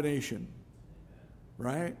winning combination,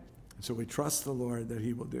 right? So we trust the Lord that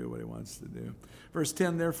he will do what he wants to do. Verse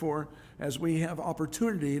 10, therefore, as we have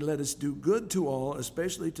opportunity, let us do good to all,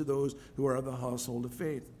 especially to those who are of the household of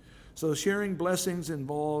faith. So sharing blessings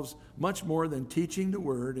involves much more than teaching the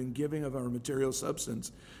word and giving of our material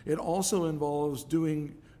substance. It also involves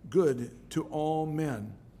doing good to all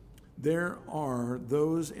men. There are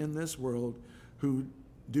those in this world who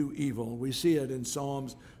do evil. We see it in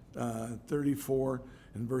Psalms 34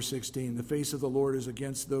 and verse 16. The face of the Lord is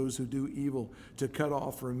against those who do evil, to cut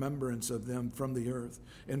off remembrance of them from the earth.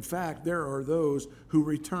 In fact, there are those who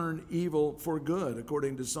return evil for good,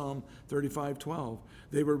 according to Psalm 35:12.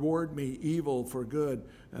 They reward me evil for good,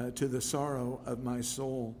 to the sorrow of my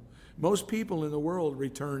soul. Most people in the world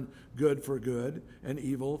return good for good and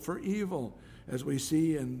evil for evil, as we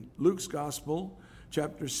see in Luke's Gospel,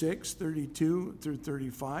 chapter 6, 32 through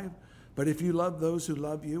 35. But if you love those who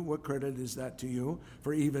love you, what credit is that to you?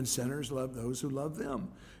 For even sinners love those who love them.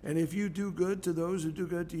 And if you do good to those who do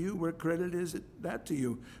good to you, what credit is that to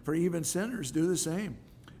you? For even sinners do the same.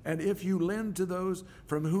 And if you lend to those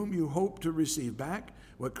from whom you hope to receive back,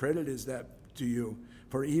 what credit is that to you?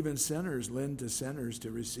 For even sinners lend to sinners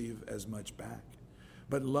to receive as much back.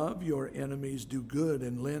 But love your enemies, do good,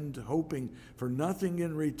 and lend, hoping for nothing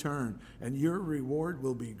in return. And your reward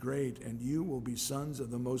will be great, and you will be sons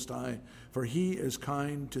of the Most High, for he is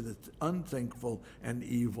kind to the unthankful and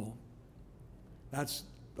evil. That's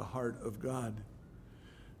the heart of God.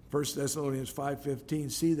 1 Thessalonians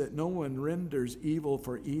 5:15, see that no one renders evil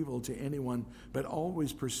for evil to anyone, but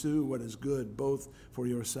always pursue what is good, both for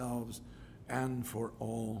yourselves and for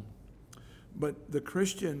all. But the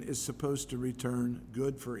Christian is supposed to return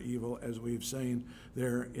good for evil, as we've seen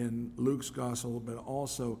there in Luke's gospel, but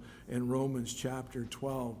also in Romans chapter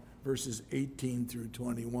 12, verses 18 through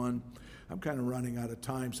 21. I'm kind of running out of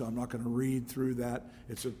time, so I'm not going to read through that.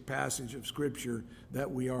 It's a passage of Scripture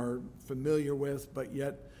that we are familiar with, but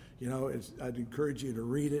yet, I'd encourage you to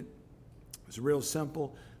read it. It's real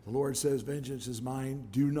simple. The Lord says, vengeance is mine.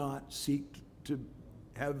 Do not seek to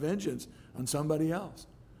have vengeance on somebody else.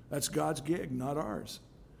 That's God's gig, not ours.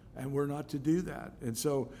 And we're not to do that. And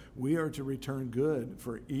so we are to return good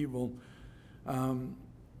for evil. And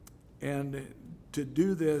to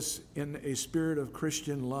do this in a spirit of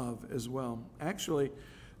Christian love as well. Actually,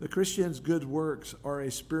 the Christian's good works are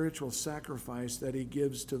a spiritual sacrifice that he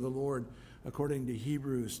gives to the Lord, according to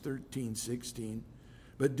Hebrews 13:16.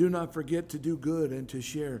 But do not forget to do good and to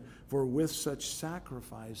share, for with such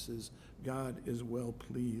sacrifices God is well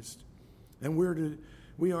pleased. And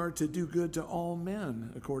we are to do good to all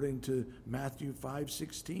men, according to Matthew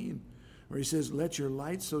 5:16, where he says, let your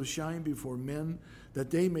light so shine before men that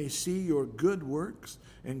they may see your good works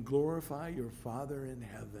and glorify your Father in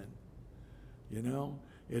heaven.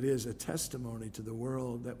 It is a testimony to the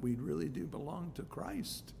world that we really do belong to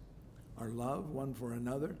Christ. Our love one for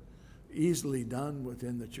another, easily done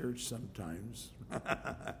within the church sometimes.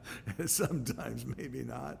 Sometimes maybe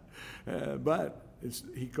not. But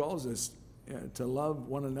he calls us to love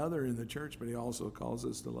one another in the church, but he also calls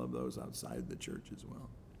us to love those outside the church as well.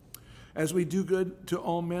 As we do good to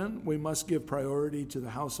all men, we must give priority to the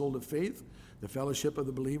household of faith, the fellowship of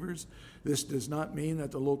the believers. This does not mean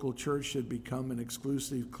that the local church should become an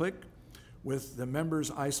exclusive clique with the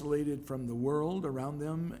members isolated from the world around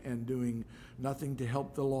them and doing nothing to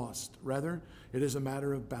help the lost. Rather, it is a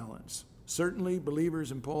matter of balance. Certainly,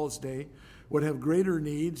 believers in Paul's day would have greater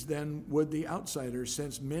needs than would the outsiders,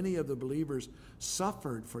 since many of the believers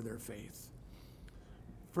suffered for their faith.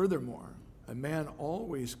 Furthermore, a man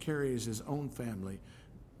always carries his own family,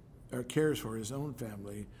 or cares for his own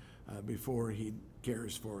family before he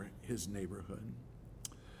cares for his neighborhood.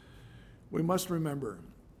 We must remember,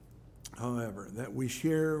 however, that we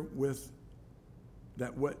share with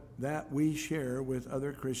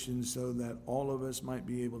other Christians so that all of us might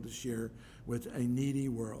be able to share with a needy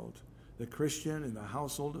world. The Christian in the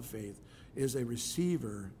household of faith is a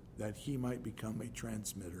receiver that he might become a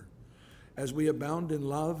transmitter. As we abound in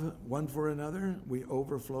love one for another, we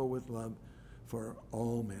overflow with love for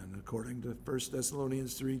all men, according to 1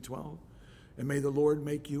 Thessalonians 3:12. And may the Lord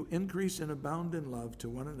make you increase and abound in love to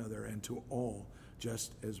one another and to all,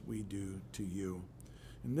 just as we do to you.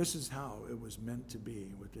 And this is how it was meant to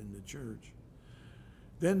be within the church.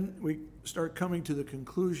 Then we start coming to the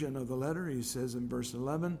conclusion of the letter. He says in verse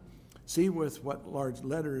 11, see with what large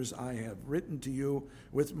letters I have written to you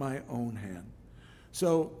with my own hand.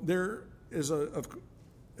 So there is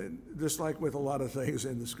just like with a lot of things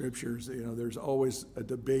in the scriptures, there's always a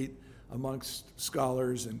debate amongst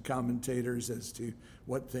scholars and commentators as to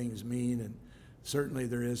what things mean, and certainly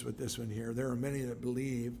there is with this one here. There are many that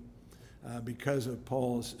believe, because of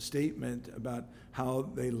Paul's statement about how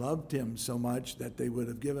they loved him so much that they would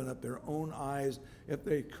have given up their own eyes if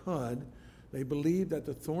they could. They believed that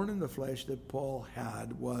the thorn in the flesh that Paul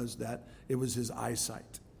had was that it was his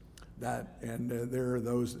eyesight. There are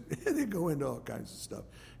those, they go into all kinds of stuff.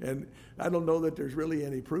 And I don't know that there's really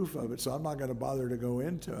any proof of it, so I'm not going to bother to go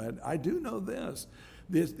into it. I do know this.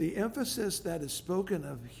 The emphasis that is spoken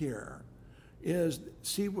of here is,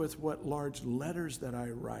 see with what large letters that I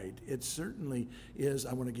write. It certainly is,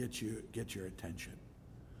 I want to get your attention.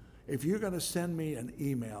 If you're going to send me an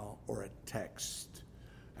email or a text,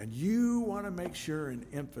 and you want to make sure and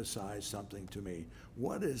emphasize something to me,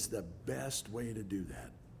 what is the best way to do that?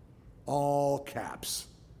 All caps.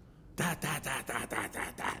 That.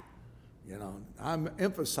 I'm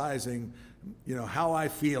emphasizing, how I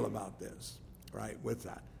feel about this, right, with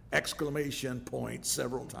that. Exclamation point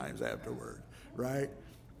several times afterward, right?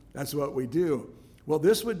 That's what we do. Well,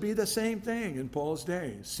 this would be the same thing in Paul's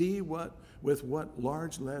day. See with what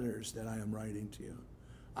large letters that I am writing to you.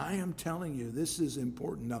 I am telling you, this is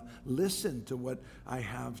important. Now, listen to what I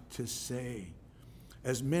have to say.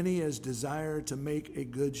 As many as desire to make a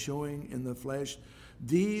good showing in the flesh,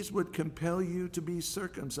 these would compel you to be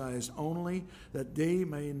circumcised, only that they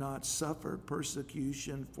may not suffer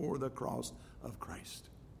persecution for the cross of Christ.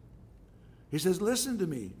 He says, listen to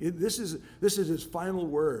me. This is his final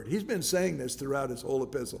word. He's been saying this throughout his whole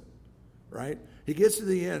epistle, right? He gets to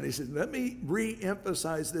the end. He says, let me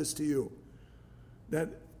re-emphasize this to you, that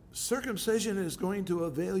circumcision is going to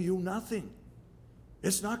avail you nothing.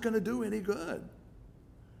 It's not going to do any good.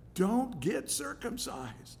 Don't get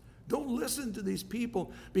circumcised. Don't listen to these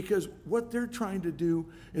people, because what they're trying to do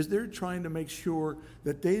is they're trying to make sure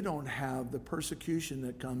that they don't have the persecution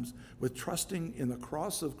that comes with trusting in the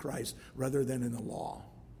cross of Christ rather than in the law.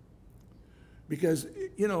 Because,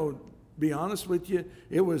 be honest with you,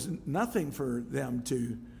 it was nothing for them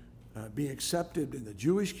to be accepted in the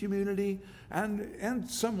Jewish community and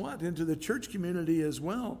somewhat into the church community as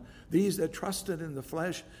well. These that trusted in the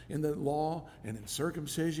flesh, in the law, and in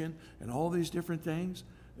circumcision, and all these different things,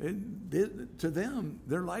 to them,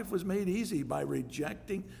 their life was made easy by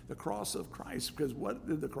rejecting the cross of Christ. Because what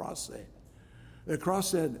did the cross say? The cross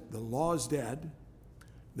said, the law is dead.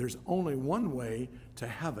 There's only one way to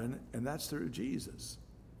heaven, and that's through Jesus.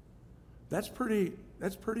 That's pretty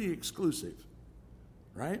exclusive,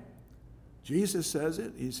 right? Jesus says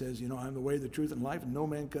it. He says, I'm the way, the truth, and life, and no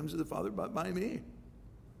man comes to the Father but by me.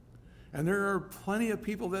 And there are plenty of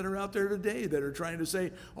people that are out there today that are trying to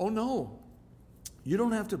say, oh no, you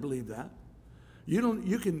don't have to believe that.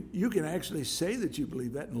 You can actually say that you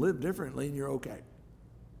believe that and live differently, and you're okay.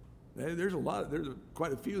 There's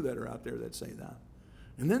quite a few that are out there that say that.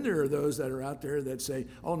 And then there are those that are out there that say,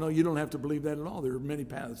 oh no, you don't have to believe that at all. There are many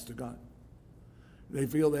paths to God. They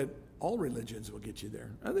feel that all religions will get you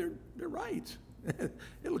there. They're right.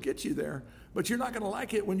 It'll get you there. But you're not going to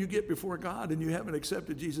like it when you get before God and you haven't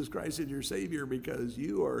accepted Jesus Christ as your Savior, because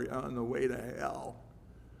you are on the way to hell.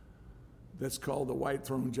 That's called the white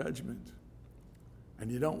throne judgment.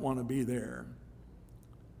 And you don't want to be there.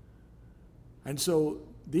 And so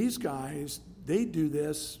these guys, they do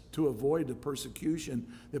this to avoid the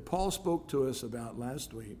persecution that Paul spoke to us about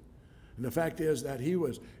last week. And the fact is that he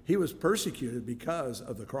was persecuted because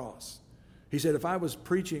of the cross. He said, if I was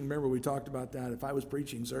preaching, remember we talked about that, if I was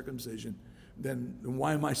preaching circumcision, then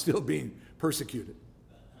why am I still being persecuted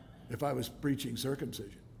if I was preaching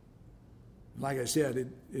circumcision? Like I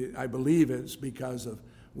said, I believe it's because of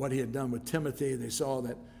what he had done with Timothy. They saw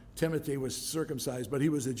that Timothy was circumcised, but he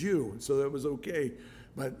was a Jew, so that was okay.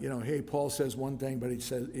 But, hey, Paul says one thing, but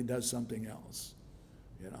he does something else,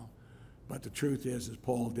 But the truth is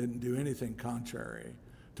Paul didn't do anything contrary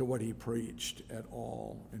to what he preached at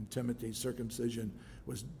all. And Timothy's circumcision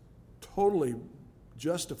was totally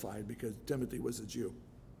justified because Timothy was a Jew,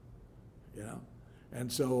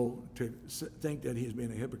 And so to think that he's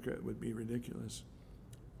being a hypocrite would be ridiculous.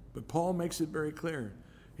 But Paul makes it very clear.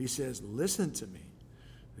 He says, listen to me.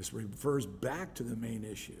 This refers back to the main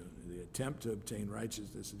issue, the attempt to obtain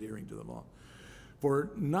righteousness adhering to the law.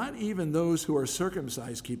 For not even those who are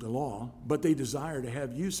circumcised keep the law, but they desire to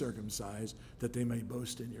have you circumcised, that they may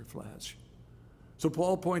boast in your flesh. So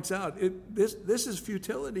Paul points out, this is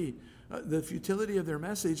futility. The futility of their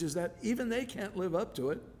message is that even they can't live up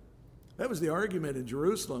to it. That was the argument in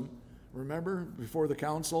Jerusalem. Remember, before the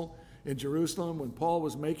council in Jerusalem, when Paul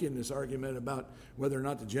was making this argument about whether or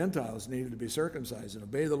not the Gentiles needed to be circumcised and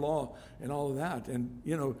obey the law and all of that. And,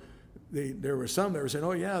 there were some that were saying,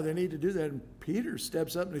 oh, yeah, they need to do that. And Peter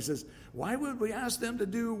steps up and he says, why would we ask them to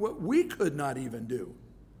do what we could not even do?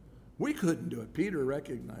 We couldn't do it. Peter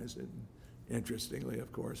recognized it. Interestingly,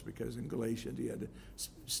 of course, because in Galatians he had to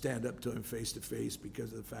stand up to him face to face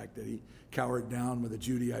because of the fact that he cowered down when the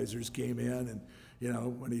Judaizers came in.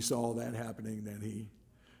 And, when he saw that happening, then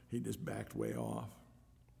he just backed way off.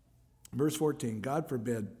 Verse 14, God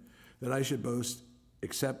forbid that I should boast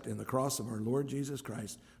except in the cross of our Lord Jesus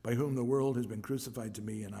Christ, by whom the world has been crucified to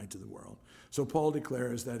me and I to the world. So Paul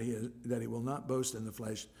declares that he will not boast in the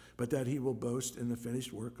flesh, but that he will boast in the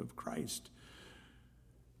finished work of Christ.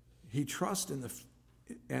 He trusts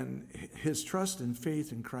and his trust and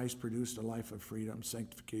faith in Christ produced a life of freedom,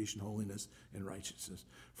 sanctification, holiness, and righteousness.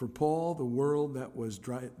 For Paul, the world that was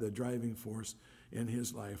the driving force in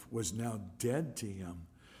his life was now dead to him.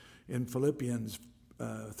 In Philippians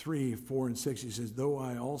 3, 4, and 6, he says, though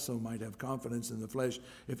I also might have confidence in the flesh,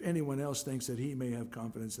 if anyone else thinks that he may have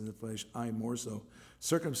confidence in the flesh, I more so.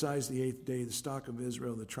 Circumcised the 8th day, the stock of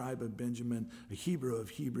Israel, the tribe of Benjamin, a Hebrew of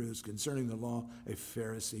Hebrews, concerning the law, a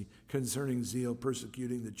Pharisee, concerning zeal,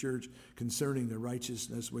 persecuting the church, concerning the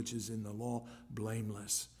righteousness which is in the law,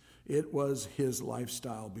 blameless. It was his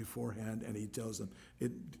lifestyle beforehand, and he tells them,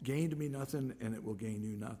 it gained me nothing, and it will gain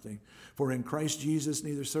you nothing. For in Christ Jesus,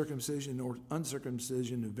 neither circumcision nor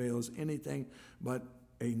uncircumcision avails anything, but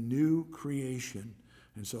a new creation.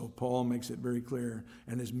 And so Paul makes it very clear,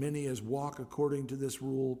 and as many as walk according to this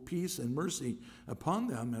rule, peace and mercy upon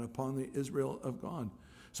them and upon the Israel of God.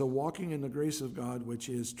 So walking in the grace of God, which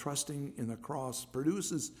is trusting in the cross,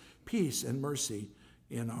 produces peace and mercy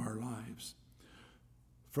in our lives.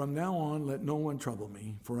 From now on, let no one trouble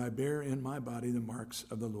me, for I bear in my body the marks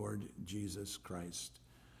of the Lord Jesus Christ.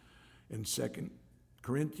 In 2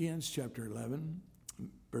 Corinthians chapter 11,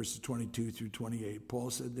 verses 22 through 28, Paul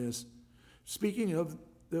said this, speaking of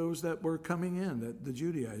those that were coming in, the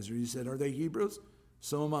Judaizers, he said, are they Hebrews?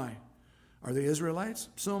 So am I. Are they Israelites?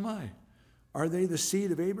 So am I. Are they the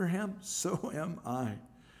seed of Abraham? So am I.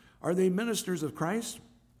 Are they ministers of Christ?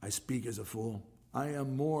 I speak as a fool. I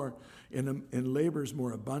am more in labors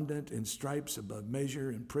more abundant, in stripes above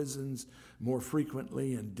measure, in prisons more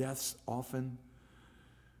frequently, in deaths often.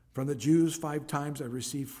 From the Jews 5 times I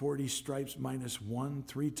received 40 stripes minus 1.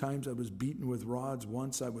 3 times I was beaten with rods.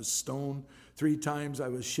 Once I was stoned. 3 times I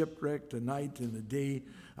was shipwrecked. A night and a day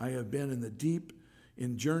I have been in the deep,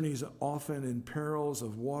 in journeys often, in perils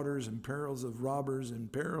of waters, in perils of robbers, in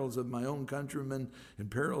perils of my own countrymen, in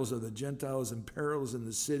perils of the Gentiles, in perils in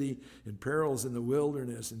the city, in perils in the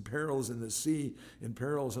wilderness, in perils in the sea, in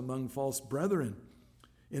perils among false brethren,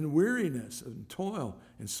 in weariness and toil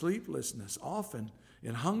and sleeplessness, often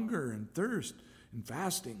in hunger and thirst, in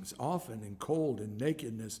fastings, often in cold and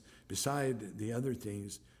nakedness, beside the other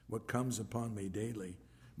things, what comes upon me daily,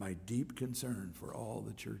 my deep concern for all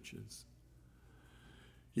the churches.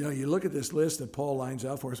 You know, you look at this list that Paul lines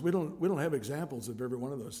out for us, we don't have examples of every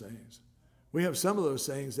one of those things. We have some of those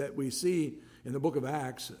things that we see in the book of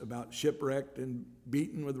Acts about shipwrecked and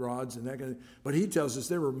beaten with rods and that kind of thing. But he tells us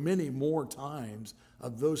there were many more times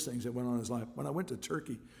of those things that went on in his life. When I went to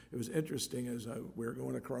Turkey, it was interesting as we were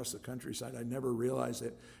going across the countryside. I never realized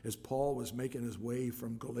that as Paul was making his way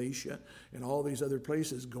from Galatia and all these other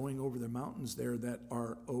places, going over the mountains there that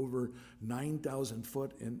are over 9,000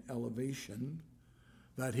 foot in elevation,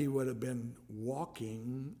 that he would have been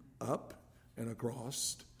walking up and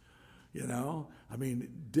across, you know. I mean,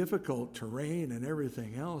 difficult terrain and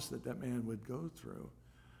everything else that man would go through.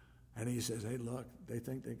 And he says, hey, look, they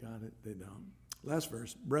think they got it. They don't. Last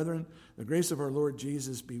verse. Brethren, the grace of our Lord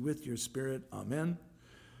Jesus be with your spirit. Amen.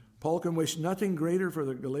 Paul can wish nothing greater for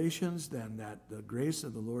the Galatians than that the grace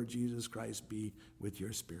of the Lord Jesus Christ be with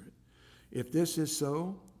your spirit. If this is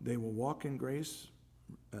so, they will walk in grace,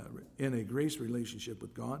 in a grace relationship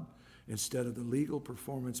with God, instead of the legal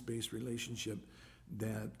performance-based relationship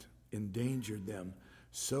that endangered them.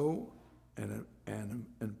 So an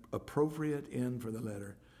appropriate end for the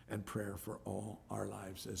letter and prayer for all our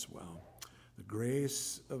lives as well. The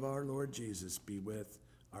grace of our Lord Jesus be with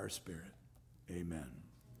our spirit. Amen.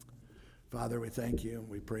 Father, we thank you and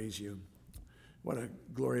we praise you. What a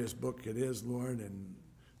glorious book it is, Lord, and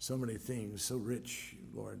so many things, so rich,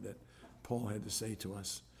 Lord, that Paul had to say to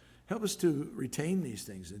us. Help us to retain these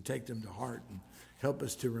things and take them to heart, and help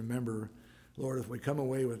us to remember, Lord, if we come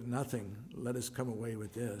away with nothing, let us come away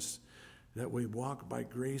with this, that we walk by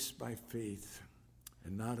grace, by faith,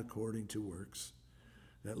 and not according to works.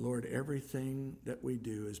 That, Lord, everything that we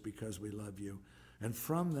do is because we love you. And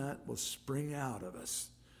from that will spring out of us,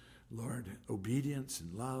 Lord, obedience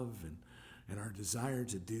and love and our desire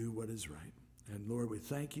to do what is right. And, Lord, we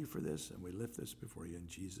thank you for this, and we lift this before you in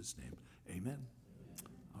Jesus' name. Amen.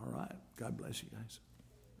 All right. God bless you guys.